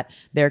equity that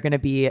they're going to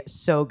be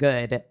so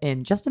good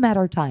in just a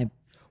matter of time.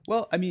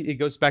 Well, I mean, it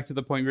goes back to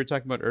the point we were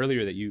talking about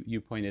earlier that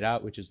you pointed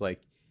out, which is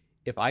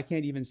if I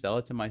can't even sell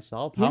it to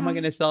myself, how am I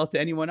going to sell it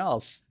to anyone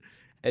else?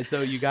 And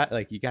so you got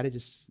to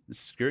just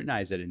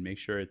scrutinize it and make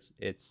sure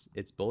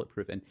it's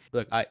bulletproof. And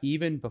look,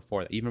 even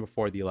before the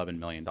 $11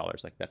 million,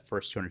 like that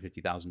first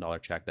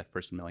 $250,000 check, that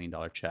first $1 million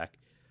check,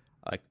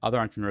 other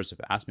entrepreneurs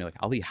have asked me,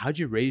 Ali, how'd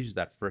you raise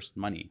that first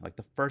money?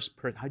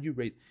 How'd you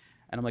raise?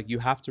 And I'm like, you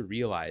have to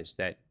realize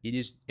that it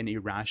is an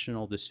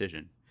irrational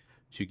decision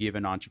to give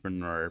an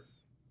entrepreneur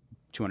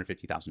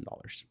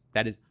 $250,000.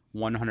 That is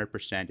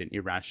 100% an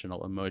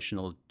irrational,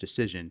 emotional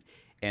decision.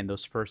 And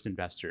those first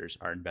investors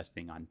are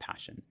investing on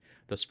passion.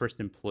 Those first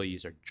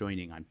employees are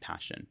joining on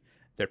passion.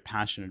 They're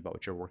passionate about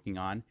what you're working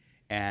on,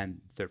 and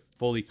they're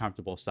fully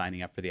comfortable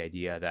signing up for the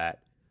idea that,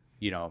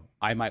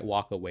 I might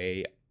walk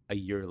away a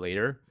year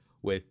later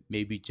with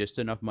maybe just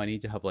enough money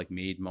to have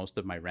made most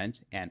of my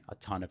rent and a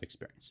ton of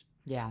experience.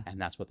 Yeah.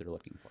 And that's what they're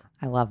looking for.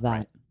 I love that.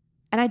 Right?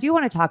 And I do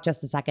want to talk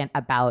just a second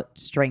about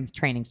strength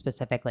training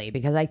specifically,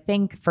 because I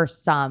think for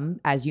some,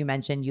 as you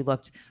mentioned, you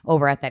looked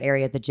over at that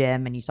area at the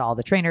gym and you saw all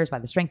the trainers buy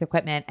the strength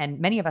equipment. And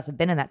many of us have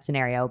been in that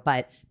scenario,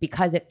 but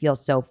because it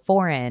feels so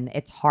foreign,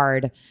 it's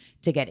hard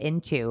to get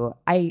into.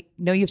 I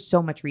know you have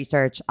so much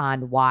research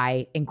on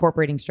why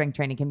incorporating strength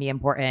training can be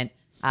important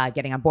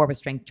getting on board with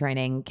strength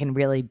training can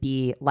really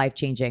be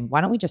life-changing.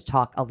 Why don't we just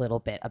talk a little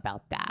bit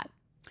about that?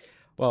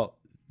 Well,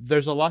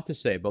 there's a lot to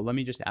say, but let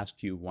me just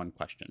ask you one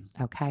question.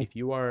 Okay. If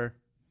you are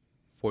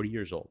 40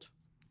 years old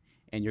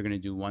and you're going to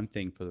do one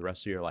thing for the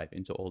rest of your life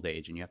into old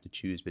age, and you have to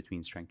choose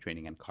between strength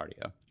training and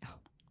cardio,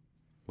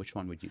 which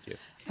one would you do?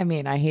 I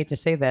mean, I hate to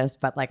say this,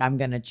 but like I'm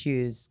going to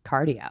choose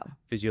cardio.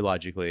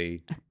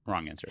 Physiologically,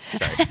 wrong answer.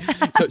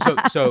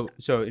 Sorry.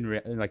 So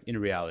in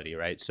reality,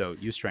 right? So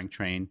you strength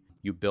train,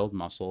 you build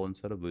muscle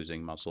instead of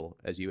losing muscle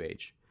as you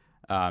age.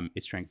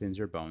 It strengthens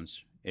your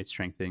bones. It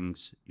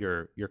strengthens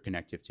your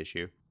connective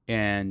tissue.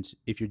 And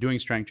if you're doing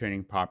strength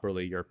training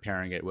properly, you're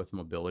pairing it with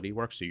mobility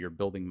work. So you're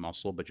building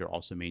muscle, but you're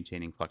also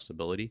maintaining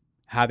flexibility.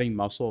 Having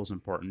muscle is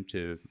important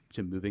to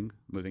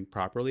moving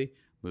properly.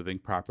 Moving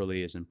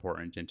properly is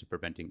important into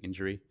preventing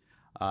injury.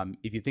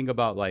 If you think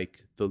about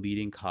like the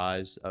leading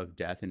cause of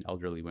death in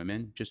elderly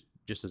women, just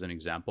as an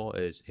example,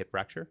 is hip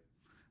fracture,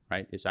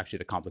 right? It's actually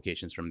the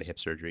complications from the hip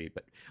surgery.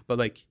 But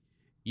like,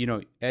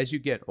 as you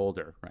get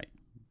older, right,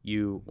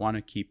 you want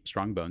to keep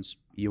strong bones.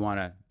 You want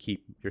to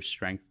keep your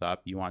strength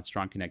up. You want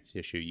strong connective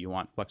tissue. You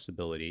want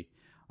flexibility,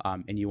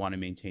 and you want to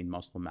maintain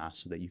muscle mass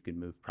so that you can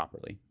move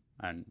properly.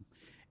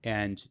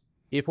 And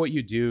if what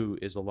you do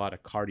is a lot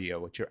of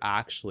cardio, what you're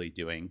actually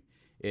doing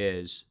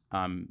is,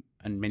 in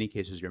many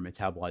cases, you're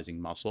metabolizing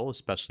muscle,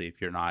 especially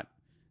if you're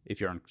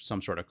on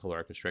some sort of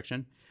caloric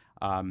restriction.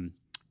 And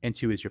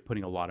two is you're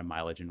putting a lot of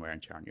mileage and wear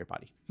and tear on your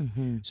body.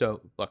 Mm-hmm.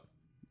 So look,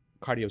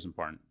 cardio is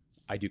important.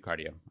 I do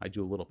cardio. I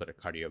do a little bit of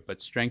cardio,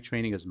 but strength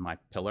training is my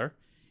pillar,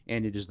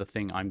 and it is the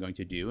thing I'm going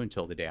to do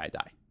until the day I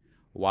die.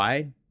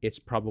 Why? It's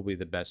probably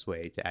the best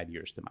way to add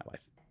years to my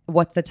life.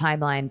 What's the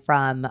timeline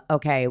from,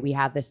 okay, we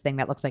have this thing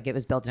that looks like it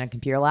was built in a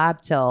computer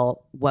lab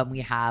till when we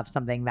have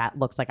something that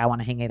looks like I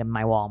want to hang it in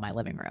my wall in my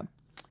living room?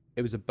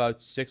 It was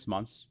about 6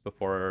 months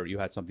before you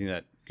had something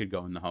that could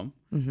go in the home.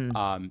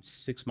 Mm-hmm.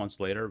 6 months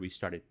later, we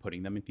started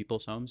putting them in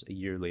people's homes. A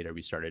year later,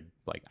 we started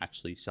like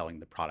actually selling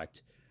the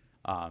product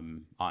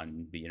on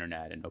the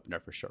internet and opened our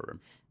first showroom.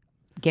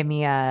 Give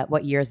me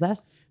what year is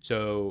this?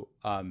 So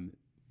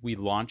we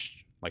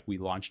launched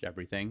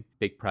everything.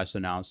 Big press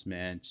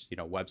announcement.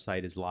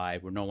 Website is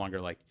live. We're no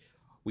longer like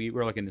we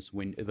were like in this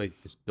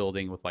this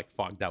building with like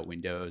fogged out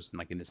windows and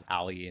like in this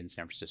alley in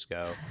San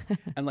Francisco,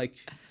 and like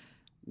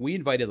we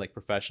invited like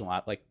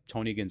professional like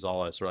Tony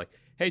Gonzalez. We're like,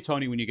 hey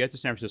Tony, when you get to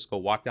San Francisco,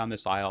 walk down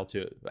this aisle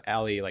to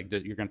alley. Like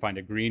you're gonna find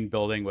a green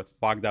building with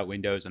fogged out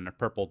windows and a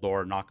purple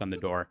door. Knock on the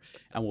door,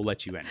 and we'll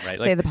let you in. Right?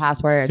 Say like, the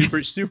password.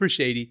 Super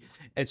shady.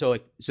 And so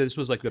this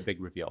was like the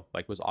big reveal.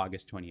 Like it was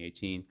August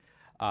 2018.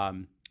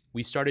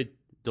 We started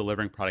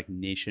delivering product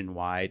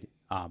nationwide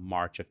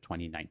March of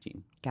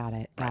 2019. Got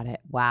it.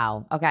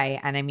 Wow. Okay.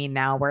 And I mean,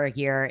 now we're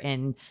here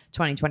in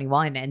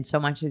 2021 and so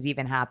much has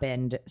even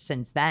happened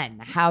since then.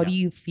 How do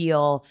you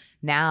feel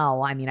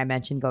now? I mean, I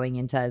mentioned going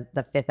into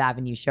the Fifth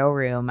Avenue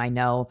showroom. I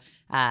know,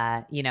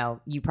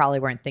 you probably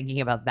weren't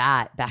thinking about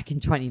that back in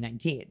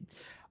 2019.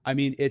 I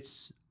mean,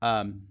 it's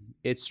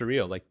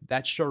surreal. Like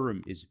that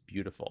showroom is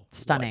beautiful.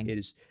 Stunning.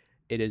 Like,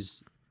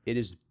 it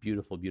is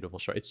beautiful, beautiful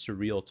show. It's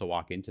surreal to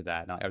walk into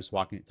that. And I was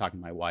talking to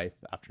my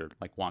wife after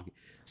like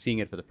seeing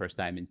it for the first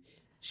time, and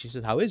she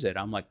said, "How is it?"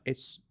 I'm like,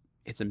 "It's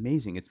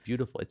amazing. It's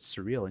beautiful. It's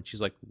surreal." And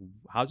she's like,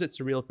 "How's it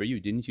surreal for you?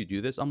 Didn't you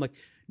do this?" I'm like,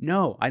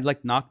 "No, I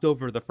like knocked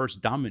over the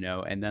first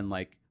domino, and then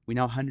like we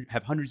now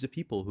have hundreds of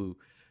people who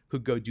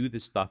go do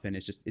this stuff, and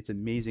it's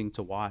amazing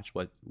to watch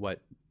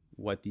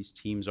what these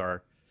teams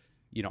are."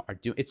 Are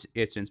doing.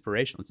 It's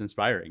inspirational. It's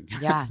inspiring.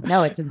 Yeah,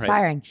 no, it's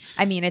inspiring. Right?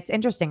 I mean, it's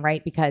interesting,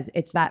 right? Because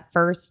it's that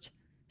first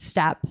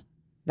step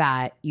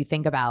that you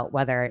think about,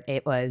 whether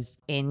it was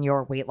in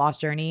your weight loss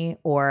journey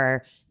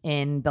or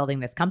in building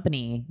this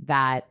company,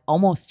 that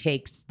almost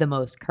takes the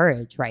most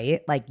courage,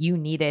 right? Like you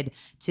needed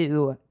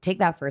to take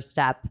that first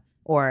step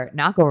or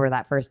knock over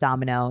that first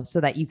domino so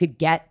that you could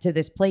get to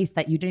this place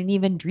that you didn't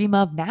even dream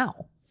of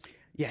now.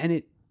 Yeah,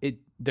 and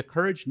the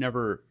courage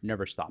never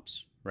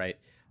stops, right?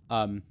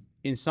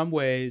 In some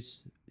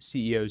ways,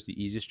 CEO is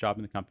the easiest job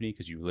in the company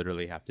because you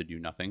literally have to do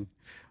nothing,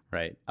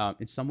 right?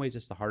 In some ways,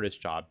 it's the hardest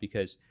job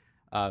because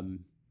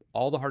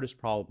all the hardest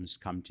problems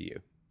come to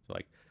you. So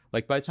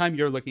like by the time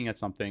you're looking at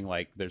something,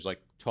 like there's like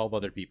 12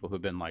 other people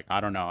who've been like, I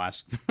don't know,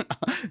 ask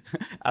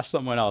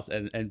someone else,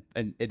 and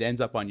it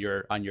ends up on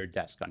your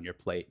desk, on your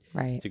plate,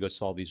 right, to go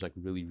solve these like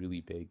really,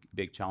 really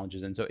big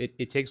challenges. And so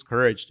it takes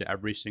courage to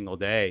every single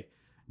day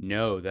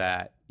know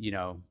that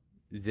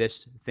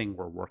this thing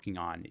we're working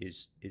on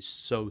is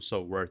so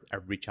worth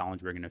every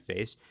challenge we're going to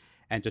face,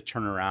 and to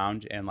turn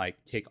around and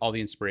like take all the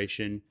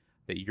inspiration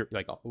that you're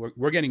like,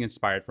 we're getting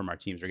inspired from our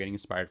teams, we're getting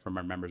inspired from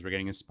our members, we're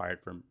getting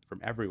inspired from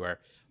everywhere,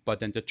 but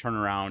then to turn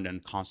around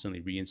and constantly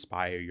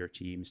re-inspire your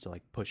teams to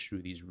like push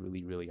through these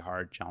really, really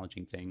hard,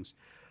 challenging things,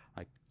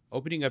 like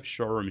opening up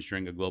showrooms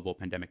during a global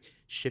pandemic,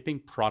 shipping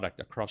product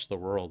across the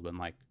world when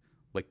like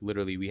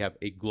literally we have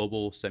a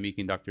global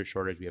semiconductor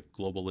shortage, we have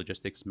global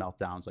logistics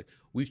meltdowns. Like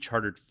we've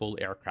chartered full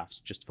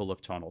aircrafts just full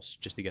of tonals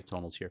just to get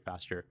tonals here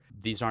faster.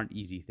 These aren't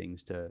easy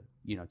things to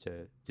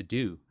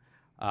do,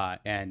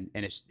 and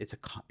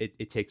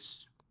it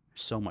takes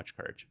so much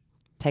courage.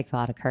 Takes a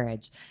lot of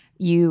courage.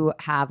 You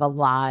have a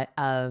lot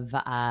of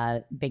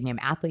big name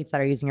athletes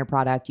that are using your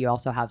product. You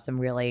also have some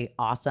really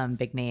awesome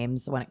big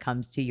names when it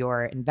comes to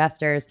your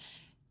investors.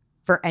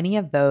 For any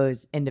of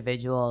those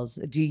individuals,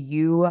 do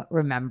you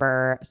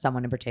remember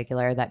someone in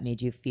particular that made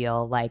you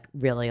feel like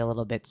really a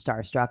little bit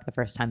starstruck the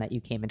first time that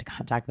you came into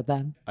contact with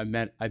them? I've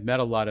met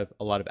a lot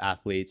of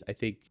athletes. I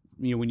think,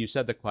 when you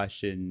said the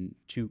question,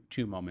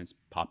 two moments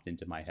popped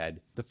into my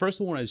head. The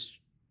first one is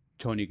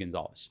Tony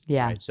Gonzalez.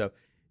 Yeah. Right?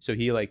 So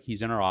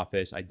he's in our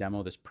office. I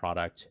demo this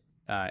product,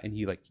 and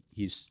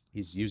he's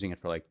using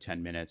it for like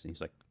 10 minutes, and he's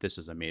like, "This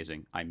is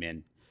amazing. I'm in."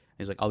 And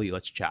he's like, "Ali,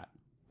 let's chat."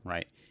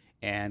 Right?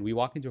 And we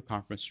walk into a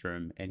conference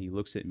room, and he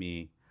looks at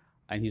me,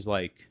 and he's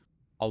like,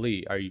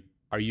 "Ali,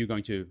 are you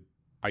going to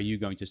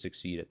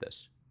succeed at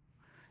this?"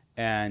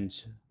 And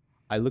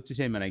I looked at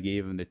him and I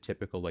gave him the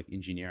typical like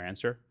engineer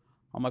answer.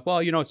 I'm like, "Well,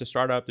 it's a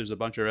startup. There's a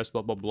bunch of risk,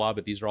 blah blah blah,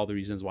 but these are all the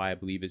reasons why I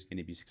believe it's going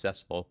to be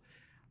successful."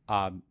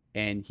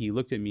 And he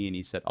looked at me and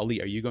he said,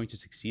 "Ali, are you going to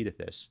succeed at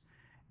this?"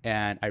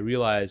 And I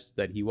realized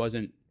that he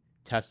wasn't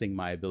testing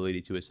my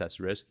ability to assess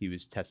risk. He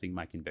was testing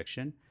my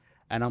conviction.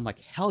 And I'm like,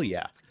 hell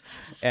yeah.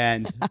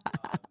 And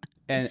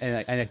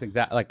and I think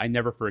that, like, I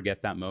never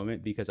forget that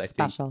moment, because I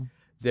Special.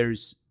 think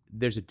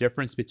there's a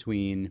difference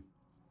between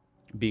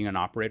being an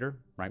operator,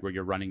 right, where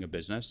you're running a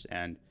business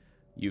and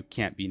you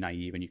can't be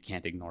naive and you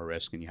can't ignore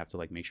risk and you have to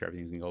like make sure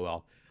everything's gonna go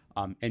well,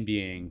 and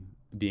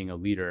being a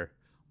leader,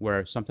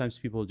 where sometimes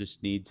people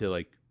just need to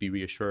like be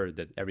reassured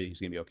that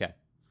everything's gonna be okay,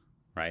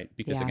 right?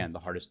 Because Yeah. again, the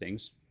hardest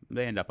things,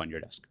 they end up on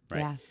your desk, right?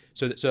 Yeah.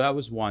 So that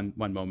was one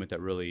moment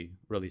that really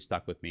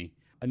stuck with me.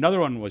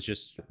 Another one was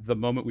just the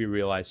moment we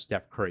realized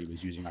Steph Curry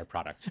was using our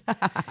product,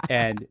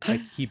 and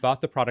like he bought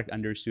the product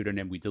under a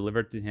pseudonym. We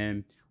delivered to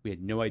him. We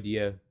had no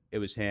idea it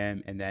was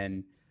him, and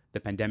then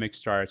the pandemic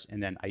starts,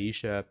 and then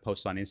Aisha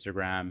posts on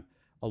Instagram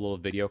a little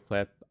video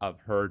clip of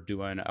her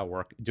doing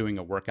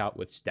a workout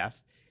with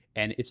Steph,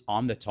 and it's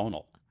on the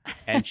tonal,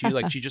 and she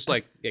just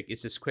like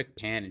it's this quick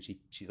pan, and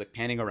she's like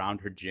panning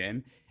around her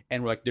gym,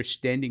 and we're like, they're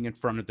standing in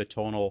front of the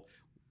tonal,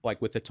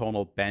 like with the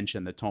tonal bench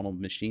and the tonal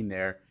machine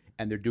there,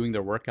 and they're doing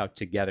their workout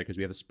together, because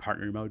we have this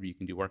partner mode where you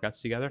can do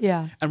workouts together.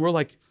 Yeah. And we're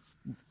like,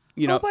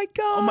 Oh my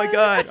God. oh my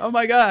God, oh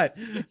my God.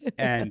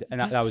 And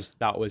that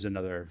was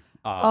another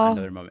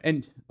moment.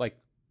 And like,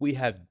 we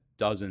have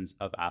dozens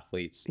of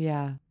athletes.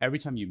 Yeah. Every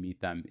time you meet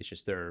them, it's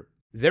just they're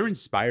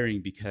inspiring,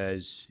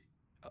 because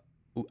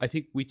I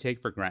think we take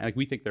for granted, like,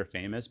 we think they're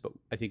famous, but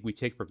I think we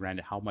take for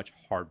granted how much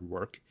hard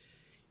work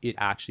it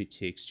actually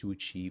takes to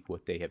achieve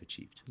what they have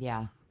achieved.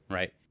 Yeah.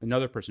 Right.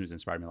 Another person who's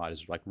inspired me a lot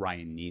is like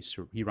Ryan Neese,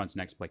 who he runs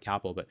Next Play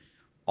Capital, but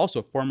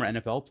also a former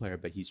NFL player,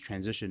 but he's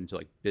transitioned into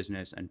like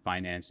business and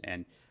finance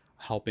and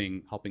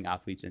helping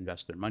athletes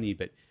invest their money.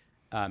 But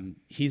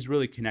he's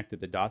really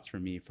connected the dots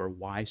for me for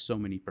why so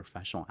many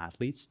professional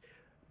athletes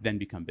then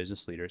become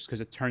business leaders,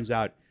 because it turns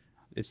out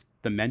it's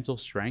the mental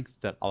strength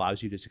that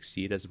allows you to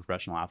succeed as a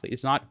professional athlete.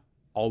 It's not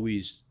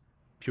always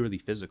purely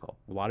physical.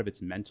 A lot of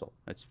it's mental.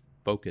 That's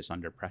focus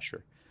under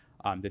pressure.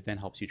 That then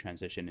helps you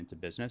transition into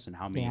business, and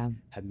how many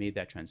have made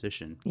that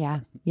transition. Yeah.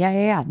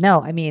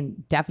 No, I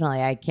mean,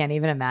 definitely. I can't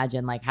even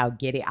imagine like how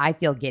giddy I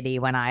feel giddy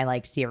when I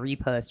like see a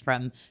repost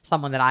from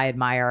someone that I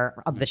admire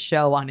of the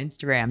show on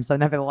Instagram. So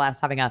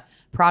nevertheless, having a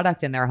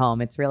product in their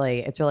home, it's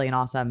really an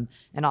awesome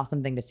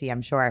thing to see,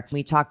 I'm sure.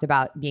 We talked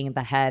about being at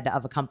the head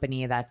of a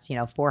company that's,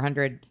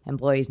 400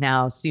 employees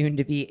now, soon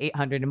to be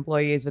 800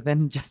 employees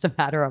within just a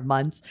matter of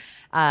months.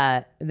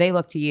 They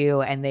look to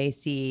you and they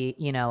see,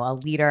 a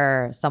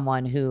leader,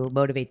 someone who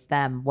motivates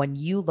them. When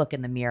you look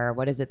in the mirror,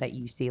 what is it that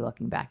you see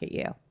looking back at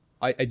you?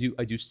 I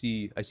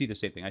see the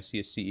same thing. I see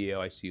a CEO,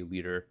 I see a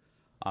leader,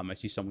 I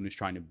see someone who's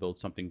trying to build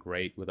something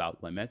great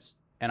without limits.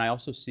 And I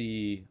also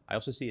see a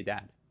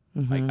dad.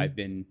 Mm-hmm. Like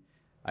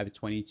I have a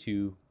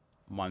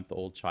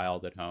 22-month-old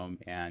child at home,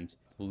 and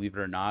believe it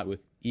or not,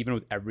 even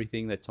with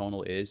everything that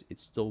Tonal is,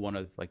 it's still one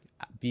of like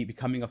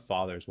becoming a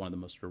father is one of the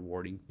most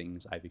rewarding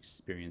things I've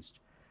experienced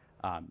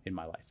in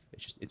my life.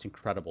 It's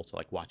incredible to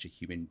like watch a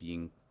human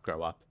being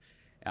grow up.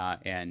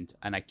 And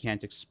I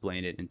can't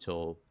explain it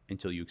until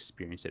you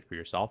experience it for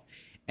yourself.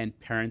 And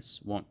parents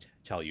won't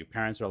tell you.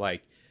 Parents are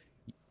like,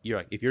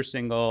 if you're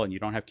single and you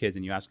don't have kids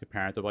and you ask a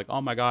parent, they're like,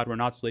 "Oh my God, we're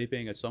not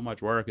sleeping. It's so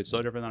much work. It's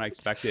so different than I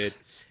expected."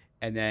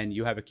 And then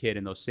you have a kid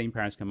and those same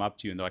parents come up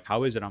to you and they're like,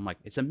 "How is it?" I'm like,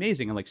 "It's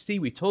amazing." I'm like, "See,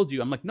 we told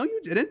you." I'm like, "No, you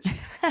didn't.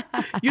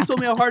 You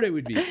told me how hard it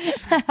would be."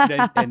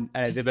 And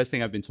the best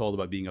thing I've been told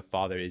about being a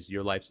father is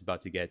your life's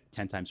about to get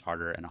 10 times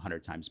harder and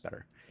 100 times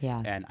better.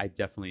 Yeah. And I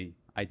definitely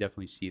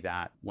see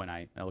that when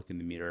I look in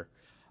the mirror.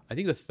 I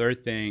think the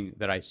third thing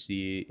that I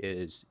see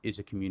is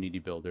a community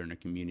builder and a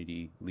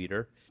community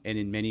leader. And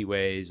in many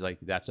ways, like,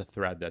 that's a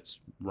thread that's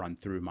run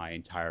through my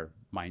entire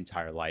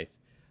life.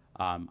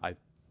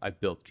 I've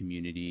built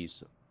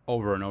communities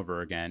over and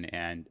over again,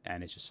 and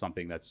it's just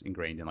something that's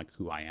ingrained in like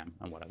who I am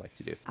and what I like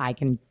to do. I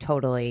can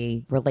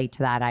totally relate to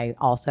that. I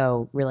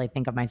also really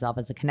think of myself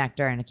as a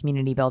connector and a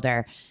community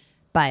builder,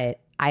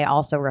 but I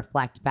also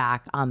reflect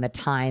back on the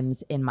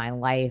times in my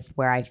life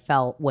where I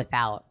felt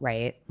without,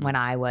 right? When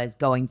I was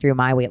going through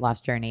my weight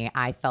loss journey,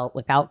 I felt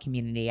without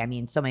community. I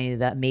mean, so many of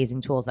the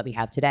amazing tools that we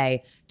have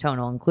today,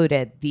 Tonal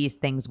included, these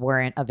things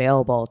weren't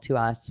available to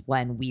us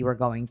when we were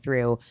going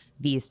through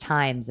these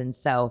times. And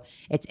so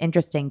it's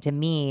interesting to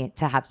me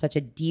to have such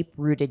a deep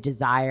rooted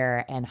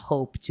desire and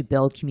hope to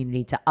build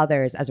community to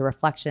others as a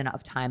reflection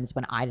of times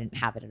when I didn't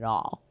have it at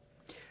all.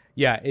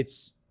 Yeah,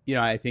 it's,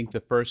 I think the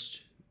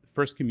first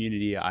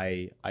community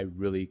I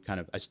really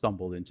I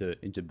stumbled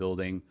into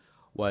building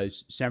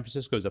was San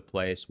Francisco is a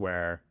place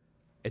where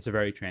it's a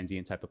very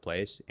transient type of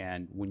place,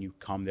 and when you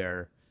come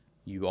there,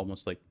 you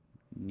almost like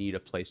need a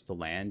place to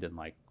land and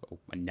like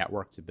a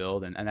network to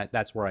build, and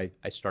that's where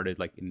I started,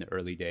 like in the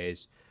early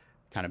days,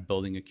 kind of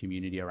building a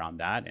community around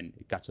that. And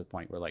it got to the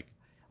point where like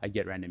I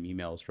get random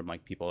emails from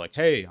like people like,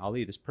 "Hey,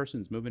 Ali, this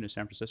person's moving to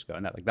San Francisco,"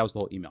 and that was the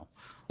whole email.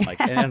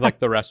 Like, and then, like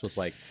the rest was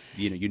like,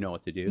 you know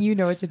what to do. You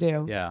know what to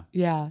do. Yeah.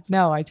 Yeah.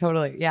 No, I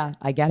totally, yeah,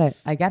 I get it.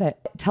 I get it.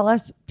 Tell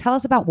us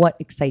about what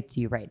excites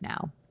you right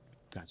now.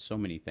 Got so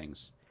many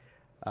things.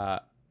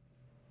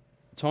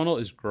 Tonal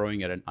is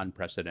growing at an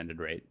unprecedented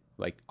rate.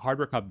 Like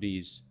hardware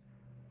companies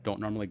don't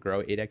normally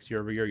grow 8x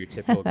year over year. Your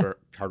typical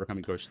hardware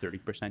company grows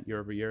 30% year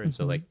over year. And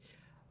so like,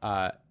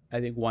 I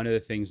think one of the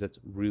things that's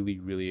really,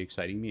 really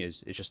exciting me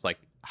is just like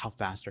how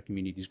fast our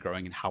community is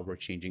growing and how we're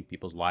changing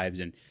people's lives.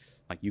 And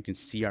like you can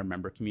see our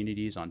member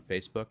communities on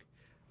Facebook,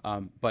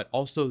 but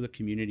also the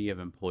community of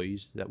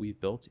employees that we've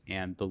built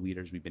and the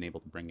leaders we've been able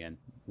to bring in.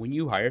 When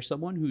you hire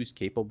someone who's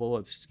capable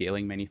of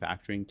scaling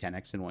manufacturing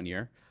 10x in 1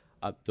 year,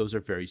 those are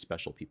very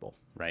special people,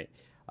 right?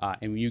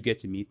 And when you get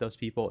to meet those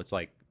people, it's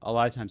like a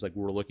lot of times like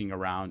we're looking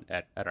around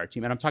at our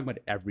team, and I'm talking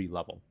about every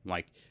level,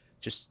 like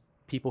just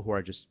people who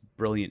are just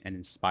brilliant and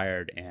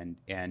inspired, and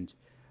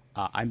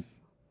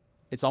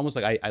it's almost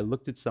like I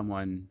looked at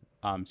someone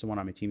on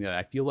my team that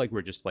I feel like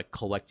we're just like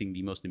collecting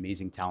the most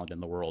amazing talent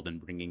in the world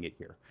and bringing it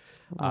here.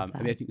 I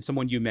mean, I think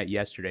someone you met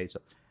yesterday, so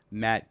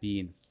Matt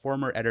Bean,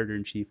 former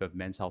editor-in-chief of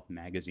Men's Health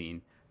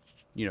magazine,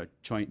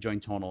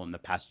 joined Tonal in the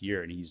past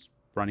year, and he's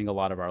running a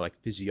lot of our like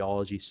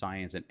physiology,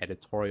 science, and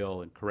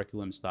editorial and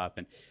curriculum stuff.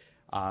 And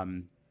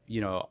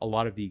a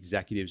lot of the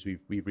executives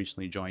we've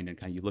recently joined, and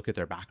kind of you look at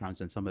their backgrounds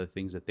and some of the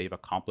things that they've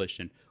accomplished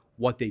and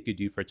what they could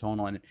do for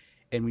Tonal. And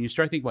when you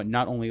start thinking about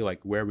not only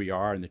like where we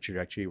are and the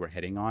trajectory we're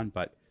heading on,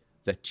 but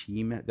the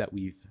team that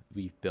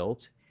we've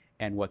built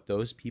and what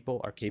those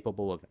people are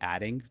capable of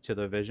adding to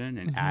the vision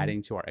and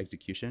adding to our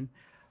execution,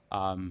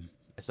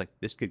 it's like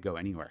this could go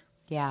anywhere.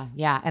 Yeah.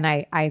 Yeah. And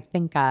I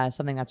think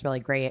something that's really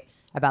great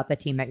about the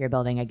team that you're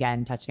building,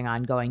 again, touching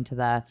on going to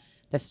the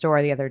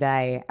store the other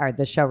day, or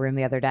the showroom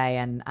the other day,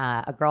 and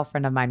a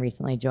girlfriend of mine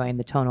recently joined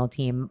the Tonal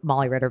team,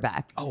 Molly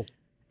Ritterbeck. Oh,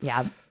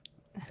 yeah.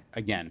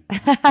 Again,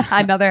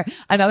 another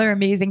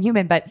amazing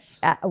human. But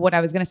what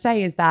I was going to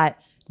say is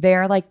that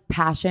their like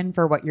passion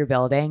for what you're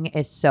building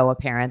is so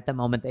apparent the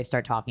moment they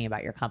start talking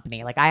about your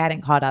company. Like I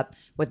hadn't caught up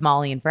with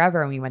Molly in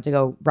forever, and we went to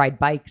go ride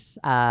bikes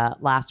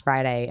last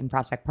Friday in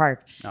Prospect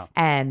Park. Oh.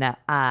 And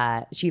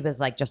she was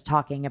like just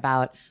talking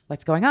about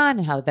what's going on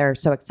and how they're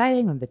so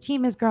exciting and the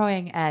team is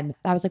growing. And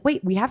I was like,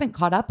 wait, we haven't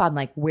caught up on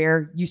like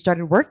where you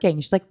started working.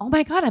 She's like, oh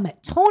my God, I'm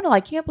at Tonal. I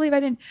can't believe I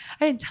didn't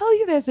tell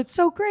you this. It's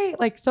so great.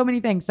 Like so many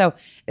things. So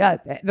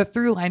the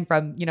through line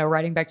from,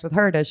 riding bikes with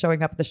her to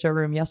showing up at the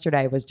showroom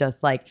yesterday was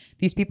just like,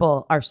 these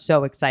people are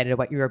so excited at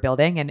what you were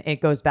building. And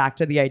it goes back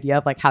to the idea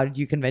of like, how did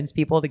you convince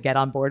people to get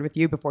on board with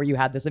you before you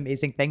had this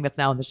amazing thing that's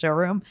now in the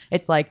showroom?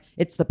 It's like,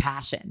 it's the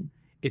passion.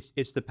 It's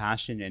the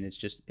passion. And it's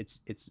just,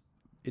 it's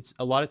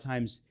a lot of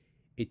times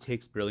it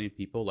takes brilliant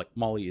people. Like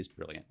Molly is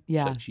brilliant.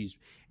 Yeah.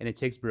 And it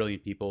takes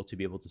brilliant people to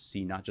be able to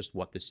see not just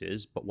what this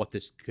is, but what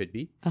this could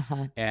be.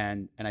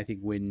 And I think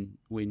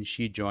when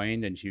she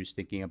joined and she was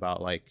thinking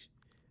about like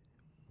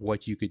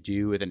what you could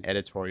do with an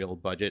editorial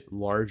budget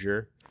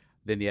larger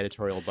than the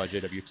editorial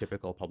budget of your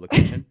typical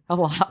publication. a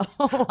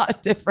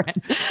lot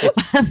different.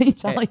 Let me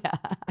tell you.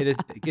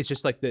 It's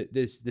just like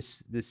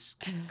this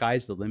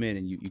sky's the limit,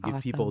 and you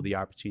give people the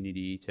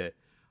opportunity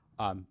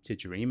to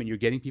dream, and you're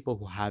getting people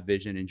who have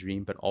vision and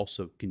dream, but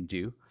also can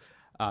do.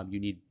 You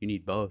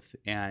need both,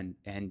 and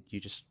you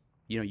just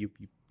you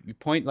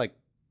point like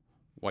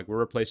we're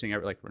replacing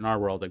like in our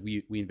world, like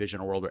we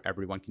envision a world where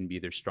everyone can be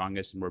their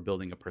strongest, and we're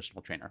building a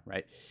personal trainer,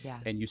 right? Yeah.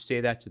 And you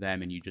say that to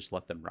them, and you just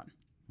let them run.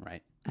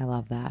 Right. I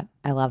love that.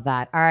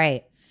 All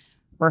right.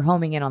 We're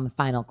homing in on the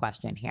final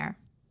question here.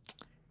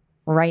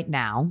 Right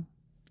now,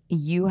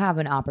 you have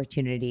an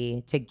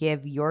opportunity to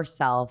give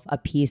yourself a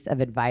piece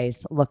of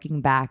advice looking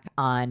back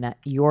on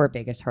your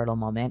biggest hurdle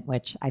moment,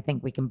 which I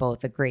think we can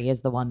both agree is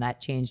the one that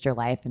changed your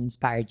life and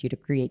inspired you to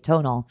create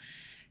Tonal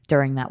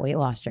during that weight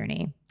loss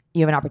journey.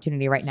 You have an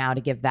opportunity right now to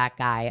give that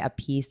guy a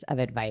piece of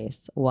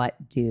advice.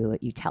 What do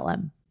you tell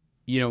him?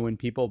 When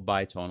people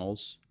buy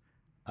Tonals,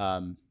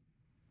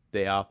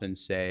 they often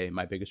say,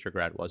 my biggest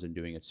regret wasn't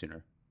doing it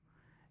sooner.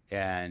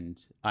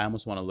 And I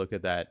almost want to look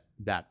at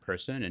that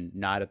person, and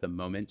not at the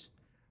moment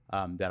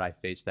that I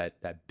faced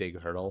that big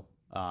hurdle,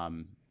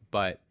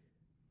 but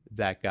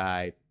that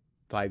guy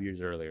 5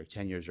 years earlier,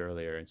 10 years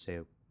earlier, and say,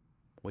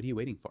 what are you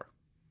waiting for?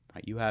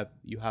 Right? You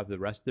have the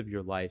rest of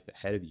your life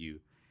ahead of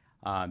you,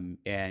 and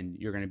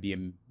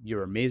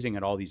you're amazing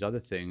at all these other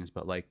things,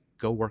 but like,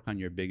 go work on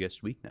your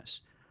biggest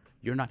weakness.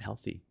 You're not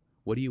healthy.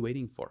 What are you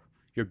waiting for?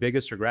 Your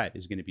biggest regret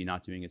is going to be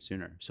not doing it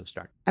sooner. So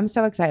start. I'm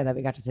so excited that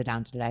we got to sit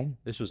down today.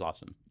 This was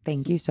awesome.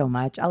 Thank you so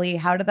much. Ali,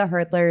 how do the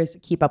hurdlers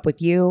keep up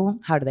with you?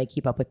 How do they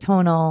keep up with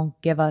Tonal?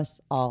 Give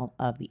us all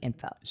of the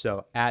info.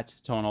 So at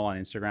Tonal on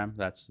Instagram,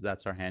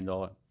 that's our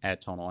handle.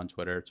 At Tonal on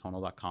Twitter,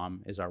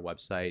 tonal.com is our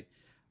website.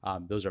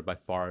 Those are by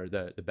far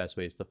the best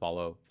ways to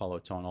follow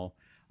Tonal.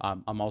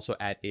 I'm also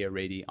at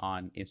Aorady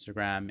on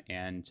Instagram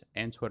and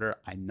Twitter.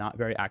 I'm not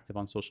very active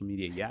on social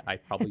media yet. I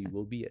probably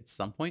will be at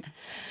some point.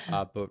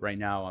 But right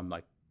now I'm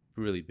like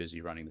really busy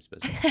running this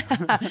business.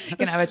 You're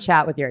gonna have a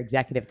chat with your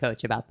executive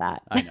coach about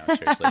that. I know,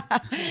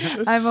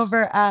 seriously. I'm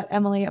over at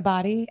Emily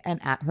Abadi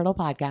and at Hurdle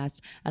Podcast.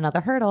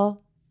 Another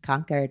hurdle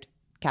conquered.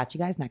 Catch you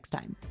guys next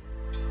time.